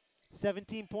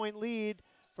 17-point lead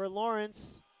for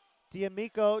Lawrence.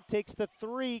 D'Amico takes the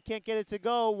three, can't get it to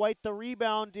go. White the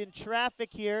rebound in traffic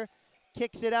here,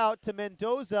 kicks it out to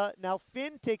Mendoza. Now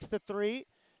Finn takes the three,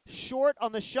 short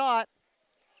on the shot.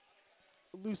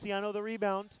 Luciano the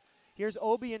rebound. Here's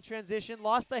Obi in transition,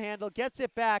 lost the handle, gets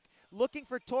it back, looking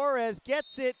for Torres,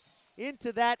 gets it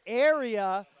into that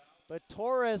area, but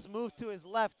Torres moved to his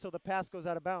left, so the pass goes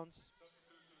out of bounds.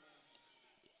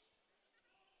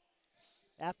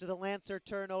 After the Lancer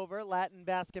turnover, Latin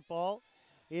basketball.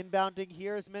 Inbounding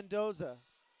here is Mendoza.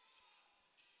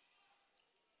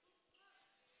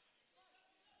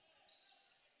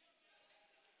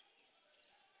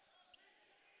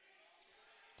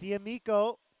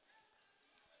 D'Amico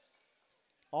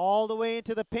all the way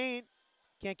into the paint.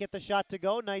 Can't get the shot to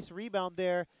go. Nice rebound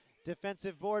there.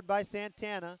 Defensive board by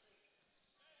Santana.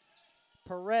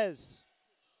 Perez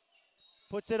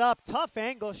puts it up. Tough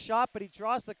angle shot, but he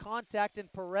draws the contact,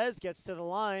 and Perez gets to the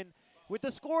line. With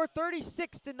the score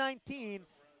 36-19,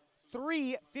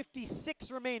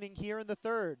 3:56 remaining here in the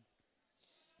third.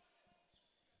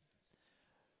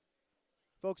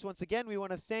 Folks, once again, we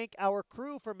want to thank our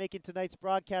crew for making tonight's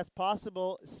broadcast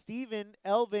possible. Stephen,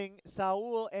 Elving,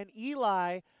 Saul, and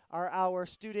Eli are our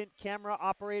student camera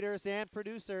operators and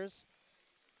producers.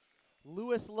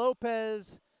 Luis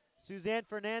Lopez, Suzanne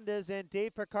Fernandez, and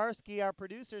Dave Pekarski, our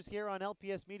producers here on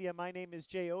LPS Media. My name is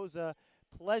Jay Oza.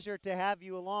 Pleasure to have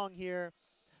you along here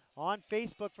on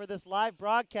Facebook for this live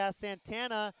broadcast.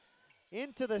 Santana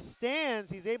into the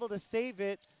stands. He's able to save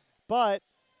it, but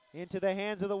into the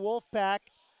hands of the Wolfpack.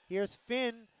 Here's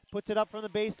Finn, puts it up from the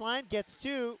baseline, gets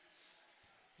two.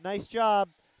 Nice job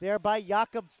there by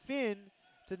Jakob Finn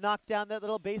to knock down that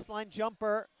little baseline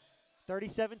jumper.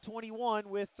 37-21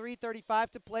 with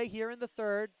 3:35 to play here in the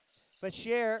third.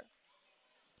 Facher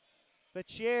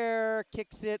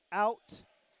kicks it out.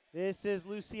 This is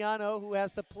Luciano who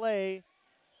has the play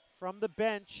from the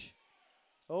bench.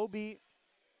 Obi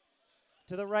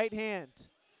to the right hand.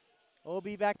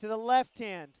 Obi back to the left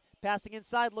hand. Passing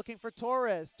inside, looking for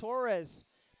Torres. Torres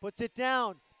puts it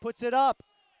down, puts it up.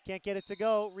 Can't get it to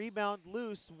go. Rebound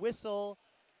loose, whistle.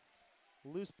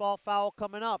 Loose ball foul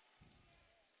coming up.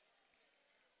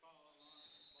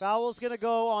 Foul's going to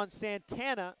go on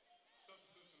Santana.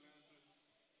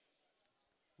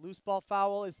 Loose ball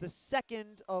foul is the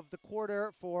second of the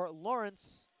quarter for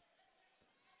Lawrence.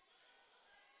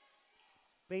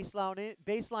 Baseline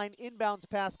inbounds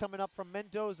pass coming up from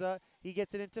Mendoza. He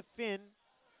gets it into Finn.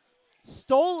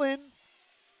 Stolen.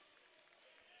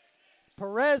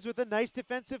 Perez with a nice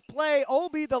defensive play.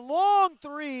 Obi, the long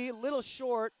three, little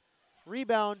short.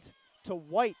 Rebound to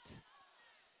White.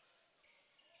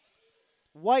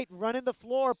 White running the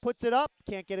floor, puts it up,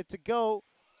 can't get it to go.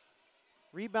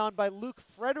 Rebound by Luke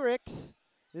Fredericks.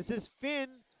 This is Finn.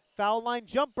 Foul line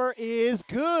jumper is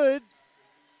good.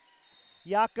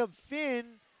 Jakob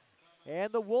Finn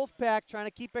and the Wolfpack trying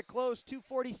to keep it close.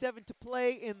 2:47 to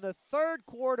play in the third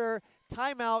quarter.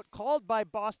 Timeout called by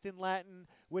Boston Latin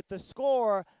with the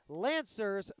score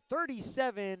Lancers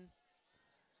 37,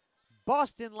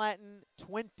 Boston Latin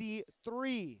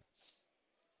 23.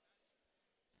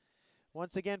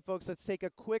 Once again, folks, let's take a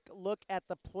quick look at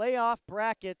the playoff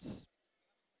brackets.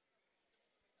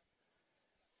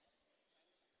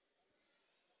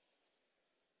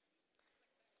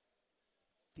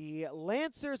 The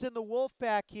Lancers and the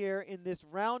Wolfpack here in this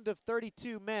round of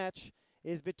 32 match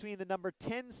is between the number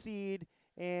 10 seed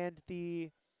and the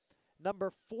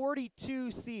number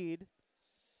 42 seed.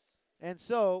 And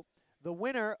so the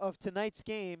winner of tonight's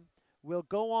game will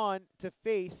go on to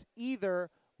face either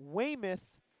Weymouth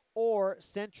or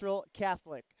Central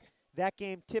Catholic. That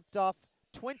game tipped off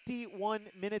 21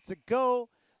 minutes ago,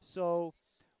 so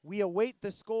we await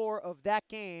the score of that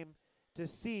game to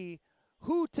see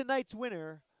who tonight's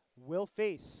winner will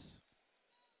face.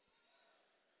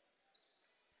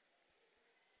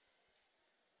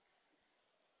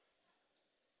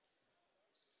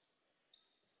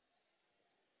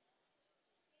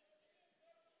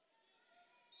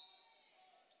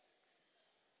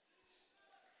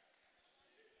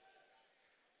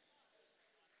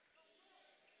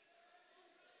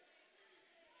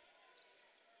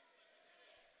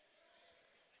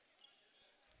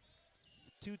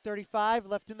 .235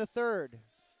 left in the third.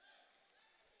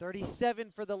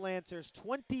 37 for the Lancers,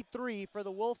 23 for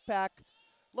the Wolfpack.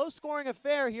 Low scoring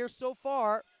affair here so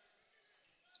far.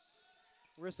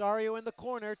 Rosario in the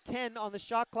corner, 10 on the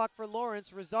shot clock for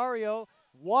Lawrence. Rosario,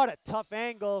 what a tough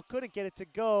angle, couldn't get it to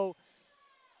go.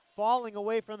 Falling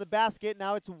away from the basket,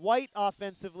 now it's White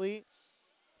offensively.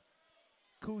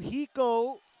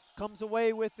 Kuhiko comes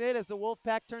away with it as the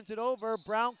Wolfpack turns it over.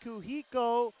 Brown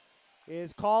Kuhiko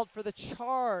is called for the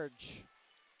charge.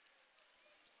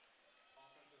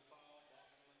 Offensive foul,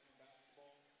 Boston Lincoln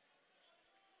basketball.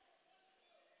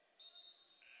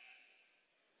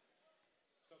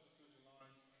 Substitution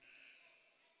Lawrence.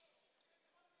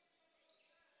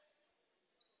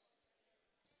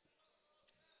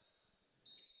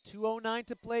 .209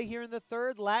 to play here in the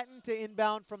third. Latin to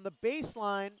inbound from the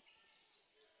baseline.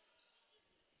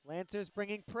 Lancers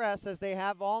bringing press as they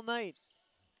have all night.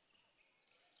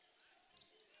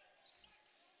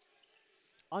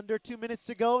 Under 2 minutes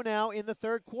to go now in the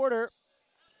third quarter.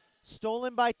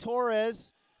 Stolen by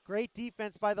Torres. Great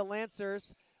defense by the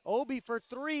Lancers. Obi for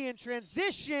three in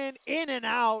transition, in and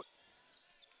out.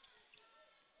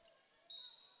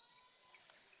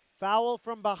 Foul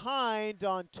from behind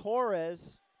on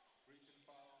Torres. Reaching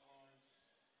foul, Lawrence.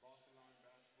 Boston Lion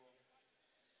basketball.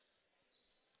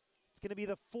 It's going to be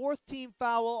the fourth team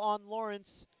foul on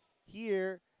Lawrence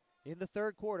here in the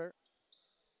third quarter.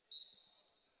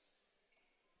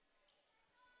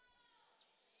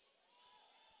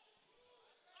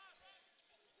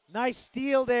 Nice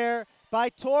steal there by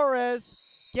Torres.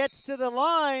 Gets to the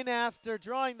line after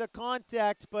drawing the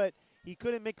contact, but he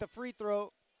couldn't make the free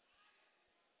throw.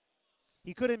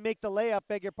 He couldn't make the layup,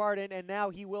 beg your pardon, and now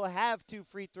he will have two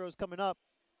free throws coming up.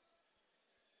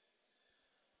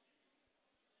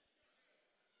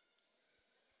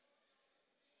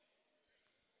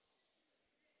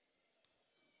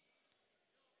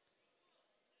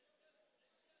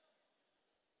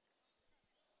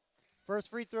 First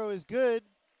free throw is good.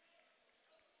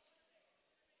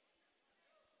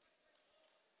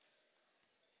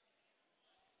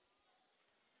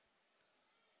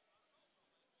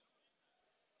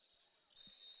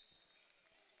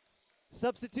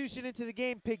 Substitution into the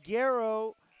game,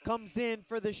 Piguero comes in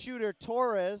for the shooter,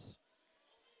 Torres.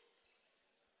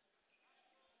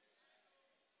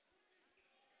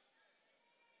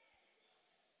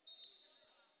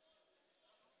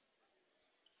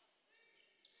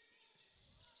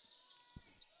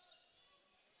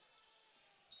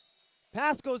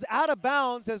 Pass goes out of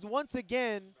bounds as once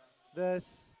again the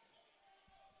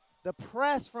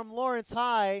press from Lawrence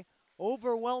High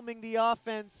overwhelming the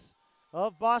offense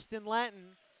of Boston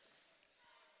Latin.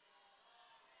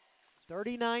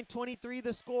 39-23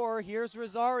 the score. Here's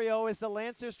Rosario as the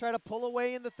Lancers try to pull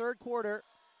away in the third quarter.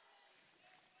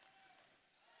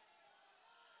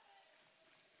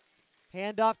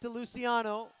 Handoff to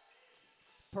Luciano.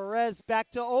 Perez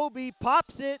back to Obi,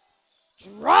 pops it,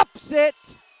 drops it.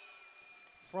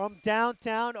 From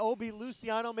downtown, Obi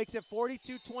Luciano makes it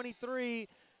 42-23.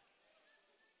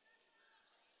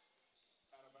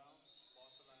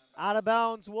 Out of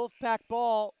bounds, Wolfpack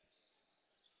ball.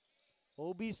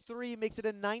 Obi's 3 makes it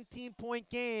a 19-point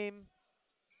game.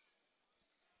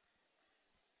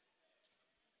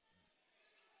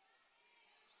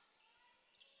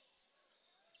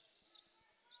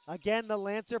 Again, the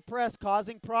Lancer press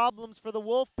causing problems for the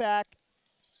Wolfpack.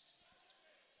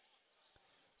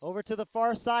 Over to the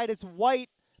far side, it's White,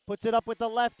 puts it up with the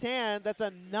left hand. That's a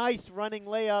nice running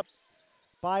layup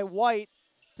by White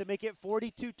to make it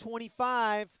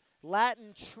 42-25.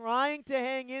 Latin trying to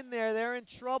hang in there. They're in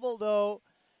trouble, though.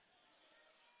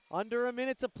 Under a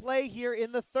minute to play here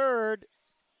in the third.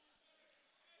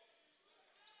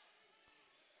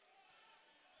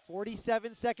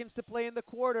 47 seconds to play in the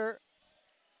quarter.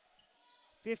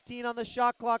 15 on the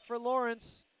shot clock for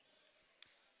Lawrence.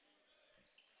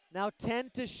 Now 10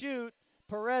 to shoot.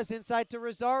 Perez inside to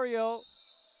Rosario.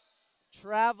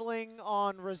 Traveling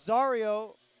on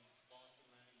Rosario.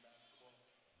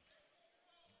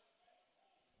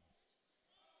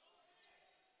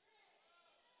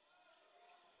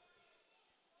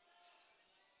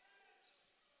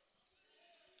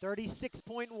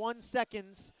 .1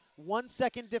 seconds. 1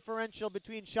 second differential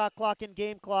between shot clock and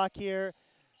game clock here.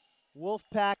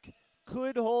 Wolfpack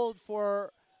could hold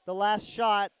for the last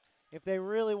shot if they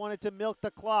really wanted to milk the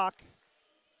clock.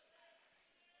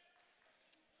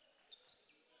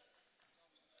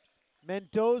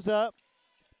 Mendoza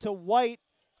to White,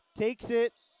 takes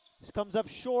it, comes up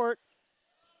short.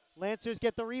 Lancers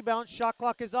get the rebound, shot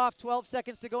clock is off, 12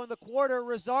 seconds to go in the quarter.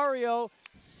 Rosario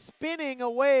spinning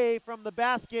away from the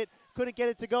basket, couldn't get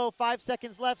it to go, 5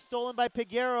 seconds left, stolen by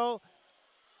Piguero.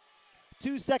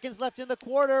 2 seconds left in the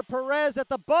quarter, Perez at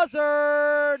the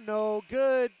buzzer, no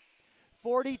good.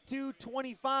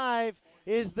 42-25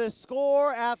 is the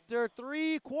score after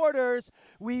 3 quarters.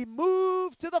 We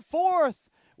move to the fourth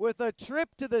with a trip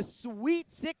to the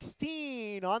Sweet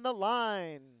 16 on the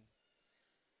line.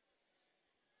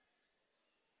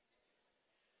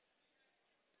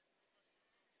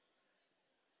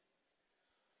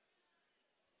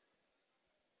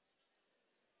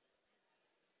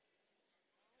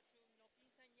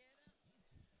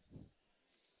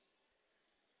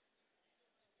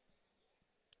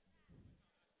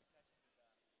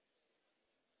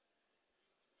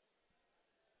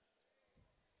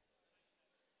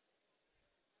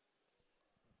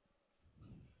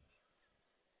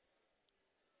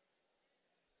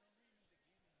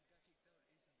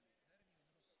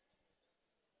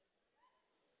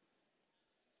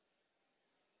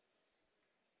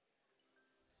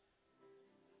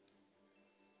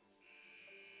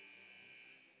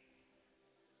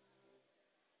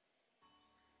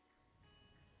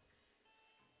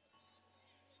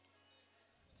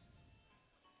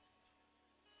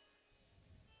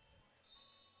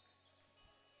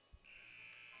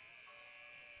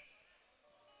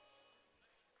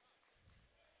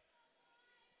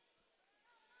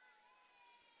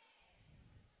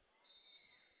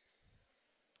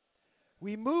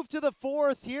 We move to the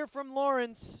fourth here from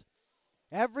Lawrence.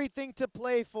 Everything to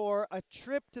play for. A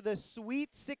trip to the Sweet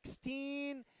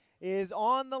 16 is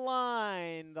on the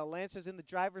line. The Lancers in the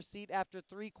driver's seat after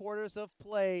 3 quarters of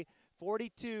play.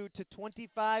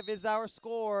 42-25 is our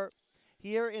score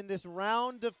here in this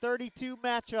round of 32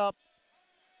 matchup.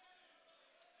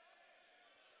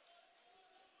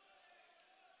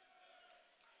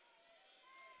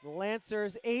 The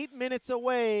Lancers 8 minutes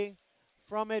away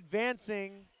from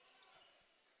advancing.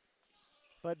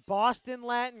 But Boston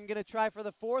Latin going to try for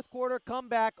the fourth quarter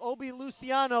comeback. Obi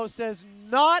Luciano says,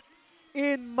 "Not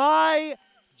in my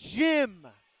gym."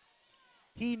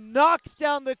 He knocks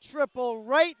down the triple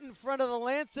right in front of the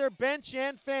Lancer bench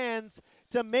and fans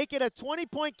to make it a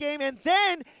 20-point game. And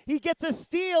then he gets a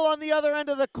steal on the other end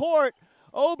of the court.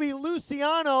 Obi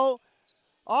Luciano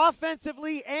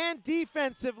offensively and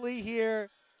defensively here,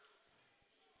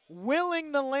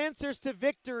 willing the Lancers to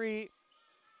victory.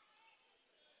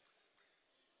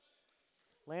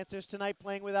 Lancers tonight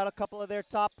playing without a couple of their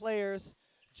top players.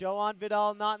 Joan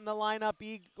Vidal not in the lineup.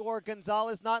 Igor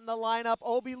Gonzalez not in the lineup.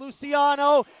 Obi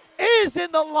Luciano is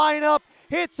in the lineup.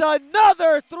 Hits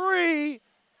another three.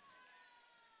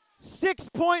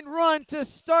 6-point run to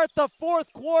start the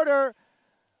fourth quarter.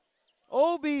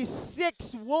 Obi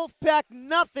 6, Wolfpack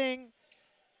nothing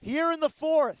here in the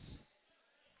fourth.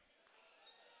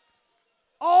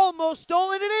 Almost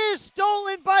stolen. It is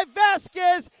stolen by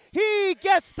Vasquez. He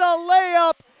gets the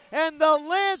layup, and the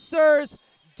Lancers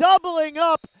doubling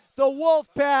up the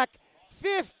Wolfpack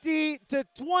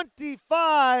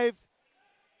 50-25.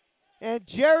 And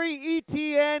Jerry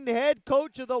Etienne, head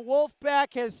coach of the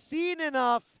Wolfpack, has seen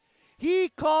enough. He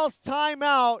calls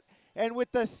timeout, and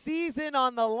with the season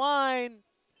on the line,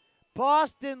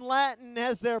 Boston Latin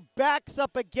has their backs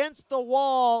up against the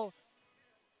wall.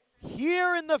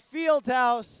 Here in the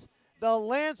Fieldhouse, the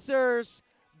Lancers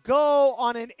go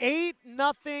on an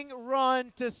 8-0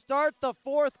 run to start the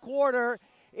fourth quarter.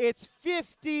 It's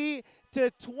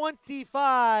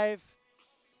 50-25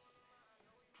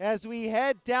 as we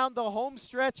head down the home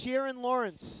stretch here in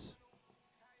Lawrence.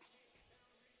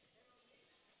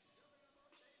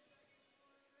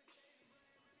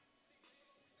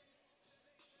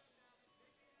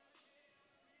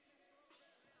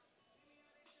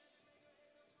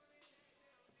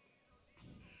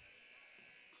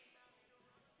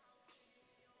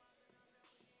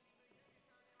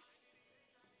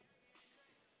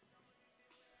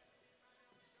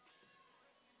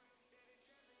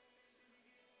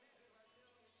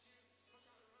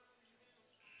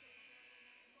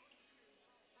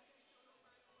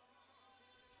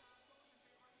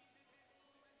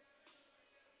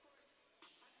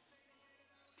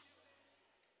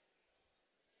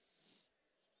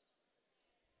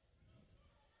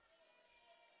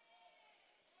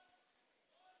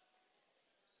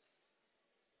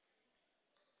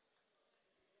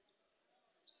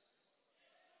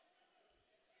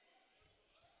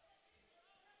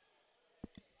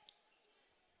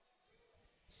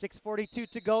 .6:42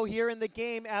 to go here in the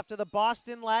game after the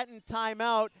Boston Latin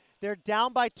timeout. They're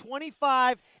down by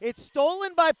 25. It's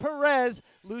stolen by Perez.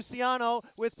 Luciano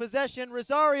with possession.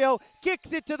 Rosario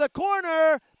kicks it to the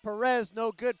corner. Perez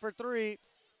no good for three.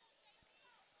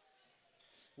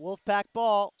 Wolfpack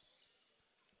ball.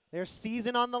 Their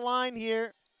season on the line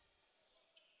here.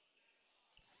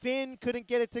 Finn couldn't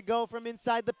get it to go from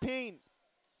inside the paint.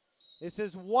 This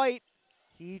is White.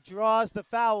 He draws the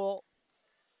foul.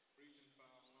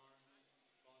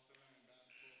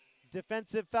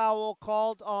 Defensive foul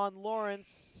called on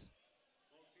Lawrence.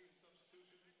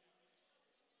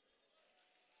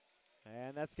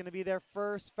 And that's going to be their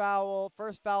first foul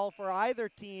for either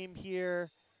team here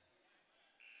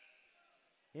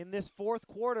in this fourth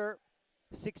quarter.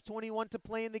 6:21 to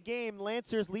play in the game.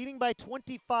 Lancers leading by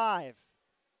 25.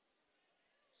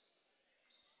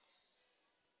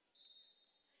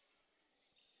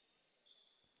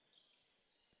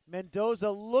 Mendoza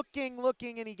looking,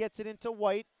 and he gets it into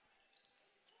White.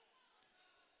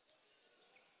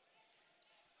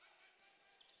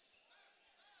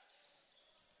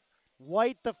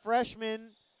 White, the freshman,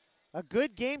 a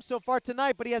good game so far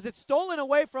tonight, but he has it stolen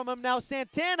away from him. Now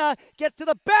Santana gets to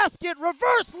the basket.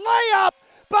 Reverse layup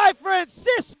by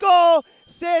Francisco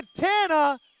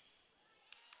Santana.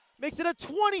 Makes it a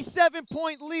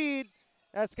 27-point lead.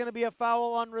 That's going to be a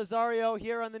foul on Rosario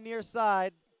here on the near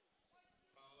side.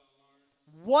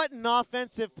 What an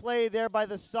offensive play there by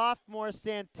the sophomore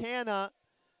Santana.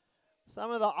 Some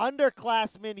of the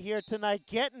underclassmen here tonight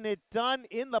getting it done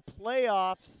in the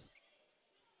playoffs.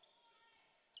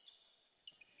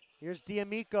 Here's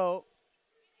D'Amico.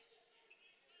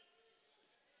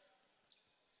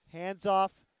 Hands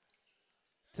off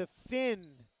to Finn.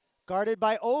 Guarded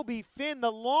by Obi. Finn,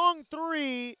 the long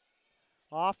three.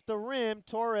 Off the rim.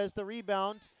 Torres, the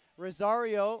rebound.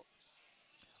 Rosario.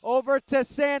 Over to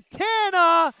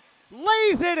Santana.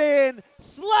 Lays it in.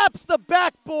 Slaps the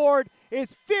backboard.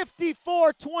 It's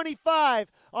 54-25.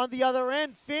 On the other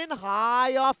end, Finn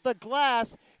high off the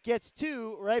glass. Gets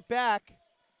two right back.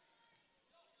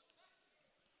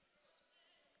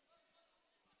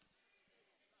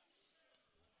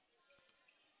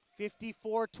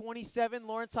 .54-27,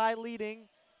 Lawrence High leading.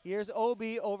 Here's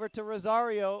Obi over to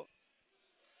Rosario.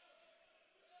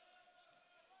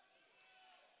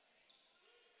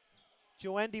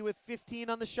 Joendi with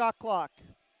 15 on the shot clock.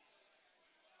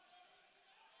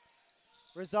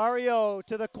 Rosario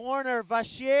to the corner.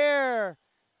 Vachier.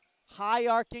 High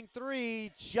arcing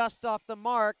three, just off the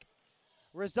mark.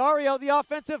 Rosario, the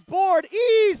offensive board,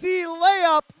 easy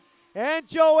layup. And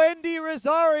Joendy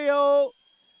Rosario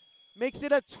makes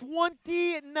it a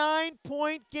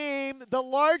 29-point game, the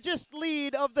largest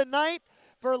lead of the night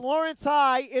for Lawrence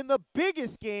High in the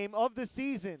biggest game of the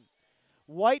season.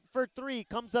 White for three,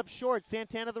 comes up short.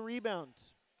 Santana the rebound.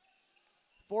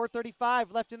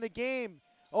 4:35 left in the game.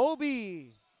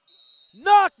 Obi,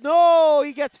 no,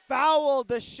 he gets fouled.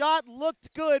 The shot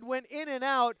looked good, went in and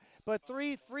out, but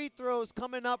 3 free throws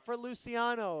coming up for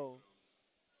Luciano.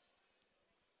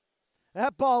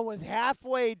 That ball was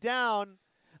halfway down.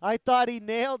 I thought he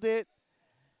nailed it.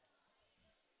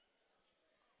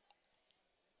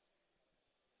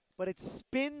 But it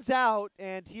spins out,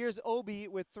 and here's Obi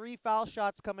with 3 foul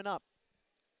shots coming up.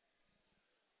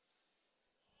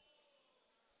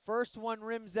 First one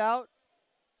rims out.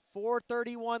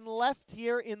 4:31 left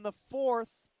here in the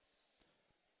fourth.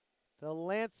 The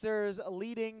Lancers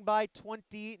leading by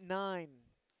 29.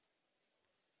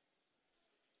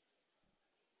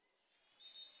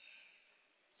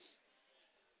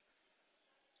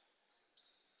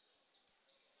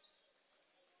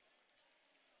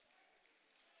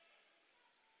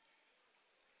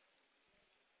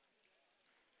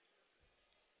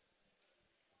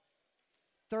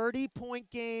 .30-point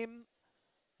game.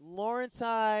 Lawrence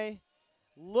High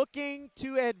looking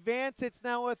to advance. It's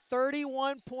now a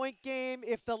 31-point game.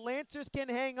 If the Lancers can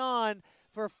hang on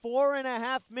for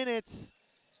 4.5 minutes,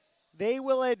 they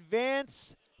will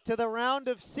advance to the round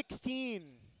of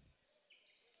 16.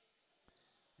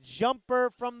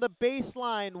 Jumper from the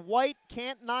baseline. White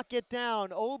can't knock it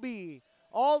down. Obi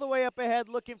all the way up ahead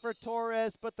looking for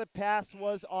Torres, but the pass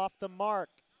was off the mark.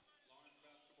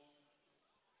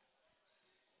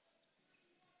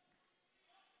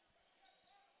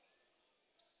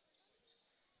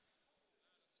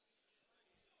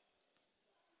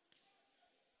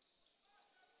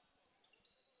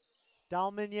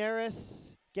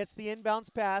 Dalmanieres gets the inbounds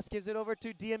pass, gives it over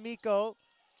to D'Amico.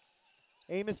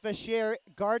 Amos Vacher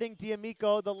guarding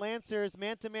D'Amico. The Lancers'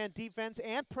 man-to-man defense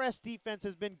and press defense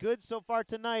has been good so far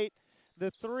tonight. The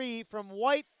three from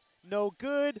White, no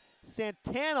good.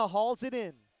 Santana hauls it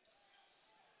in.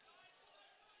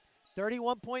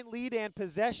 31-point lead and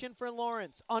possession for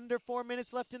Lawrence. Under 4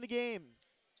 minutes left in the game.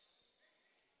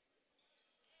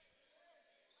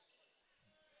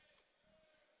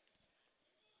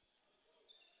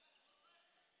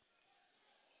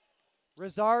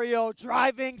 Rosario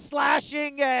driving,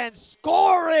 slashing, and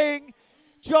scoring.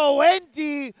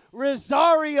 Joendy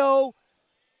Rosario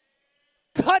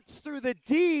cuts through the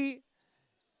D.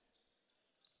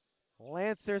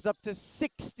 Lancers up to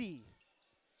 60.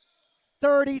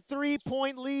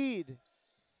 33-point lead.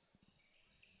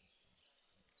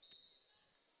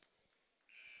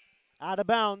 Out of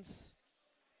bounds.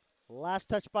 Last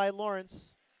touch by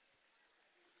Lawrence.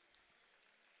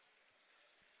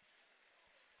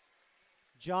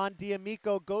 John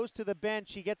D'Amico goes to the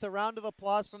bench. He gets a round of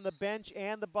applause from the bench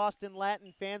and the Boston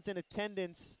Latin fans in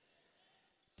attendance.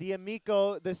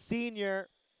 D'Amico, the senior,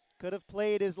 could have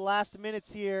played his last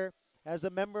minutes here as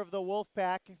a member of the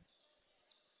Wolfpack.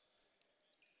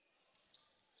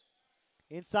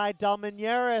 Inside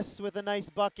Dalmanieres with a nice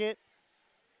bucket.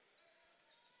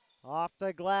 Off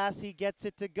the glass, he gets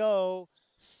it to go,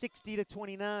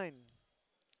 60-29.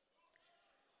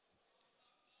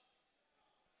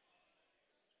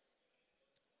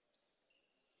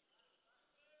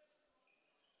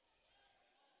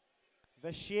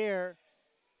 Vacher,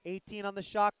 18 on the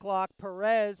shot clock.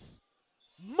 Perez,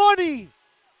 money!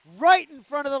 Right in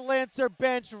front of the Lancer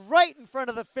bench, right in front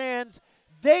of the fans.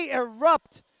 They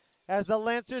erupt as the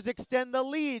Lancers extend the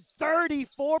lead.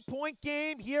 34-point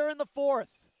game here in the fourth.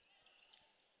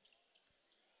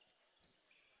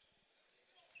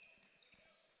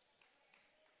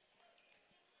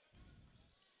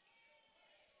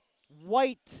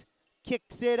 White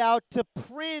kicks it out to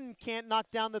Prin, can't knock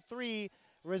down the three.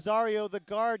 Rosario, the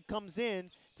guard, comes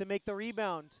in to make the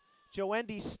rebound.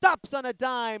 Joendy stops on a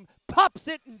dime, pops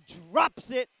it and drops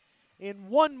it in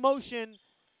one motion.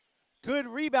 Good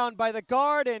rebound by the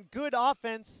guard and good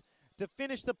offense to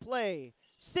finish the play.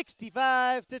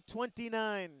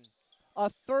 65-29,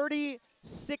 a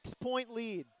 36-point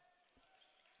lead.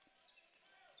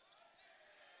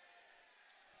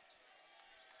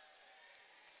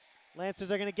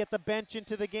 Lancers are going to get the bench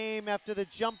into the game after the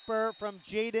jumper from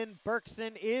Jaden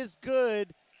Berkson is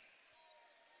good.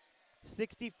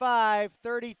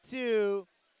 65-32,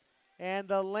 and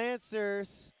the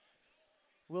Lancers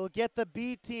will get the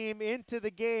B team into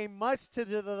the game, much to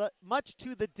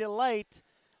the delight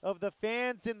of the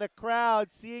fans in the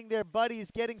crowd, seeing their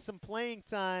buddies getting some playing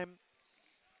time.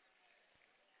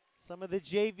 Some of the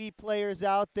JV players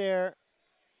out there.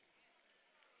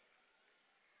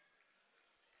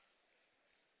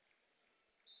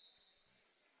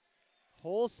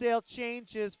 Wholesale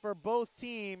changes for both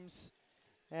teams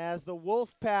as the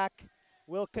Wolfpack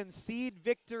will concede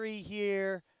victory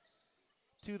here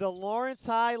to the Lawrence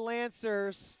High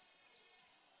Lancers.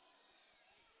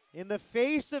 In the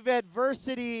face of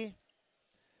adversity,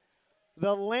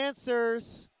 the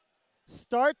Lancers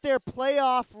start their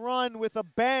playoff run with a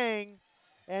bang,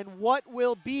 and what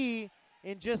will be,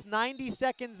 in just 90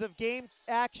 seconds of game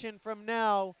action from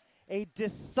now, a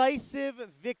decisive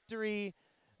victory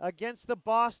against the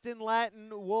Boston Latin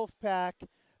Wolfpack.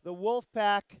 The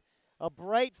Wolfpack, a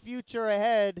bright future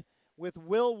ahead with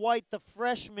Will White, the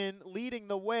freshman, leading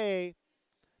the way.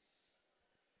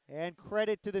 And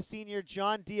credit to the senior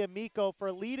John D'Amico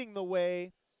for leading the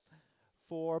way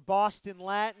for Boston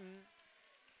Latin,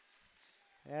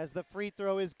 as the free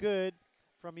throw is good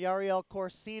from Yariel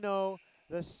Corsino,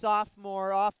 the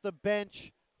sophomore, off the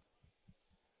bench.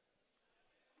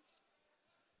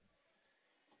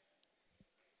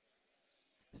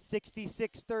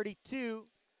 (66-32).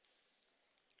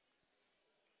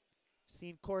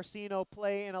 Seen Corsino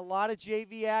play in a lot of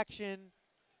JV action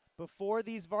before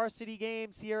these varsity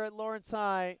games here at Lawrence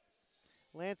High.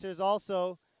 Lancers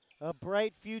also a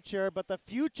bright future, but the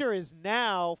future is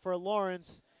now for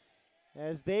Lawrence,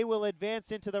 as they will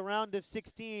advance into the round of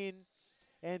 16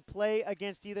 and play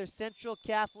against either Central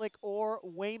Catholic or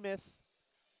Weymouth.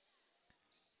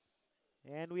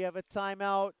 And we have a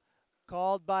timeout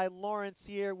called by Lawrence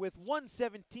here with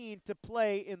 1:17 to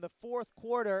play in the fourth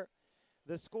quarter.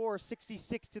 The score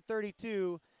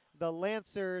 66-32, the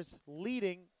Lancers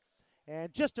leading.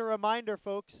 And just a reminder,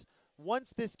 folks,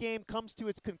 once this game comes to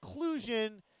its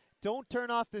conclusion, don't turn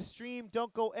off the stream,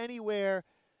 don't go anywhere.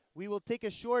 We will take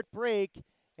a short break,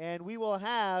 and we will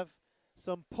have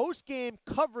some post-game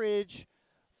coverage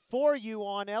for you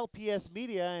on LPS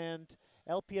Media and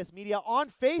LPS Media on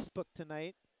Facebook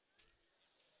tonight.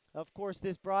 Of course,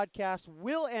 this broadcast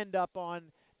will end up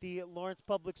on the Lawrence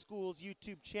Public Schools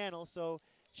YouTube channel, so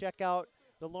check out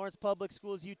the Lawrence Public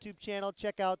Schools YouTube channel,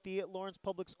 check out the Lawrence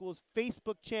Public Schools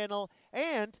Facebook channel,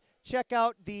 and check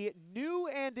out the new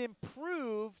and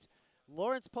improved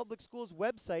Lawrence Public Schools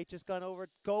website. Just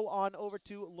go on over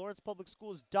to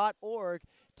lawrencepublicschools.org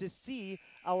to see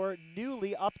our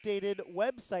newly updated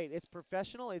website. It's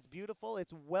professional, it's beautiful,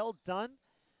 it's well done.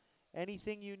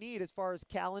 Anything you need as far as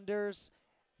calendars,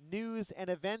 news, and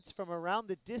events from around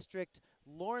the district,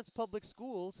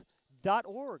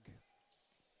 lawrencepublicschools.org.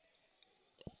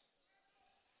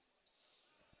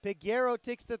 Piguero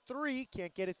takes the three,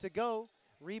 can't get it to go.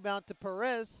 Rebound to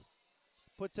Perez.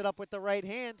 Puts it up with the right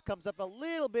hand, comes up a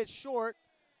little bit short.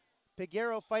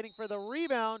 Piguero fighting for the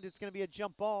rebound. It's going to be a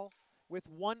jump ball with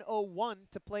 1:01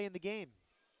 to play in the game.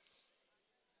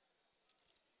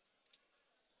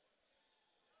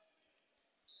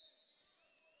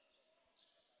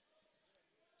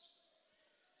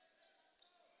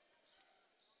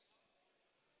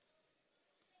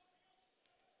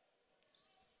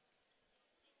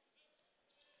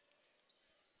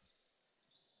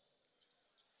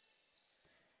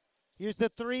 Here's the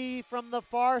three from the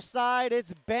far side.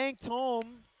 It's banked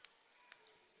home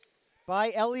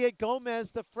by Elliot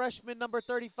Gomez, the freshman, number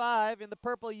 35 in the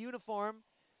purple uniform.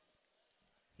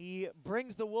 He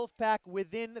brings the Wolfpack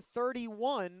within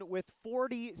 31 with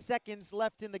 40 seconds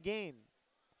left in the game.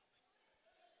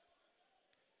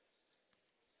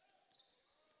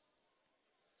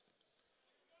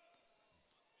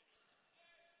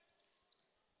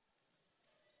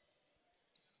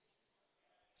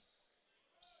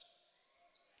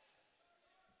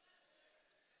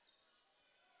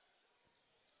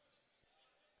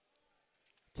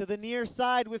 To the near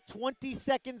side with 20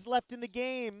 seconds left in the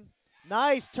game.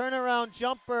 Nice turnaround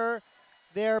jumper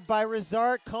there by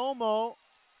Rizart Como.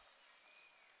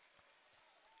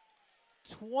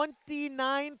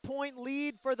 29-point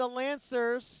lead for the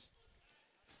Lancers.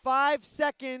 5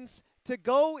 seconds to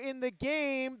go in the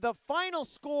game. The final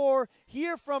score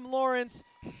here from Lawrence,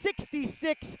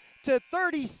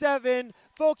 66-37.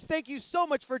 Folks, thank you so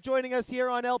much for joining us here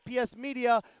on LPS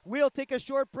Media. We'll take a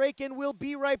short break and we'll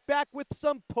be right back with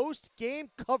some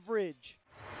post-game coverage.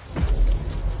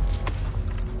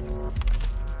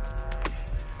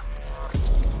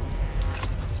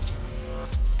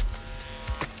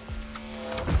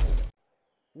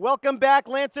 Welcome back,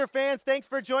 Lancer fans. Thanks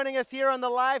for joining us here on the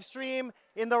live stream.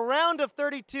 In the round of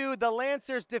 32, the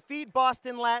Lancers defeat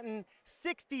Boston Latin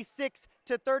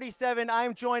 66-37.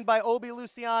 I'm joined by Obi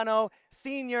Luciano,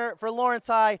 senior for Lawrence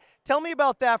High. Tell me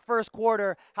about that first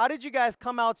quarter. How did you guys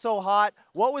come out so hot?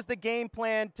 What was the game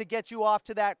plan to get you off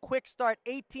to that quick start,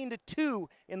 18-2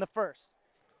 in the first?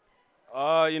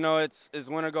 You know, it's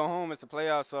win or go home. It's the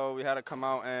playoffs, so we had to come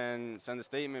out and send a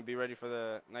statement, be ready for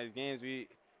the nice games.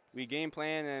 We game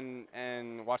plan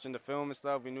and watching the film and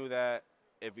stuff. We knew that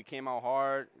if we came out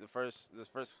hard the first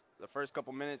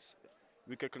couple minutes,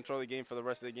 we could control the game for the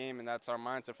rest of the game, and that's our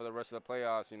mindset for the rest of the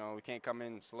playoffs. You know, we can't come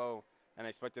in slow and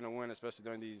expecting to win, especially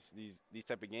during these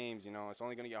type of games. You know, it's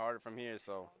only gonna get harder from here.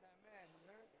 So,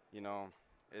 you know,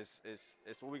 it's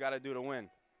what we got to do to win.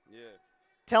 Yeah.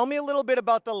 Tell me a little bit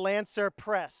about the Lancer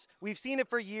press. We've seen it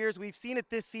for years. We've seen it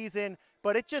this season,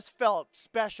 but it just felt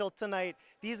special tonight.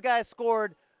 These guys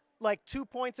scored like 2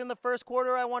 points in the first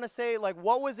quarter, I want to say. Like,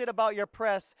 what was it about your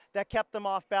press that kept them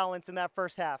off balance in that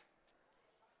first half?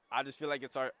 I just feel like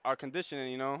it's our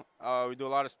conditioning, you know. We do a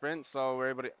lot of sprints, so we're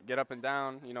able to get up and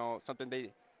down, you know, something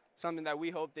that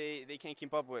we hope they can't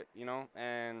keep up with, you know.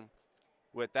 And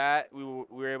with that, we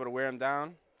were able to wear them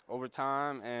down over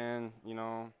time, and, you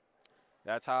know,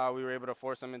 that's how we were able to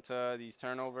force them into these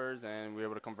turnovers, and we were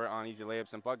able to convert on easy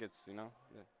layups and buckets, you know.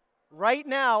 Yeah. Right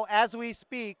now, as we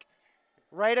speak,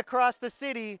 right across the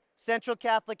city, Central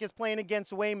Catholic is playing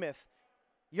against Weymouth.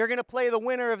 You're going to play the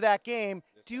winner of that game.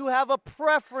 Do you have a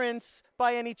preference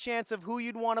by any chance of who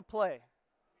you'd want to play?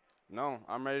 No,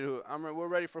 we're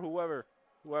ready for whoever,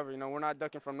 you know. We're not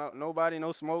ducking from nobody,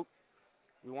 no smoke.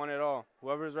 We want it all.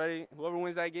 Whoever's ready, whoever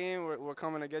wins that game, we're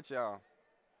coming to get y'all.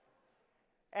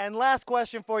 And last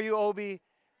question for you, Obi.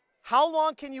 How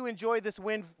long can you enjoy this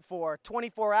win for?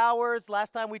 24 hours?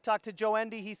 Last time we talked to Joe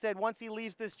Endy, he said once he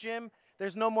leaves this gym,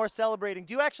 there's no more celebrating.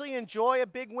 Do you actually enjoy a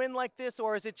big win like this,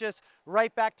 or is it just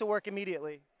right back to work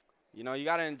immediately? You know, you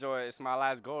gotta enjoy it. It's my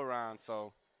last go around,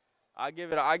 so I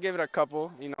give it a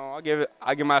couple. You know,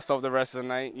 I give myself the rest of the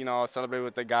night. You know, I'll celebrate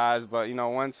with the guys, but you know,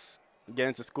 once I get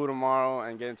into school tomorrow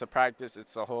and get into practice,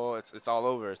 it's all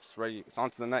over. It's ready. It's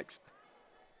on to the next.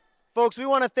 Folks, we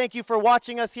want to thank you for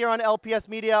watching us here on LPS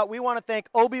Media. We want to thank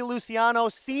Obi Luciano,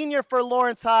 senior for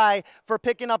Lawrence High, for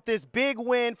picking up this big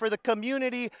win for the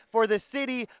community, for the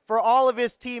city, for all of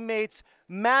his teammates.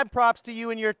 Mad props to you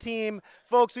and your team.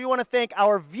 Folks, we want to thank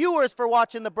our viewers for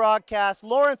watching the broadcast.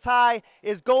 Lawrence High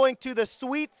is going to the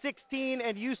Sweet 16,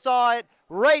 and you saw it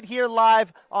right here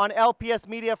live on LPS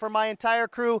Media. For my entire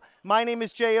crew, my name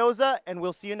is Jay Oza, and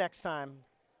we'll see you next time.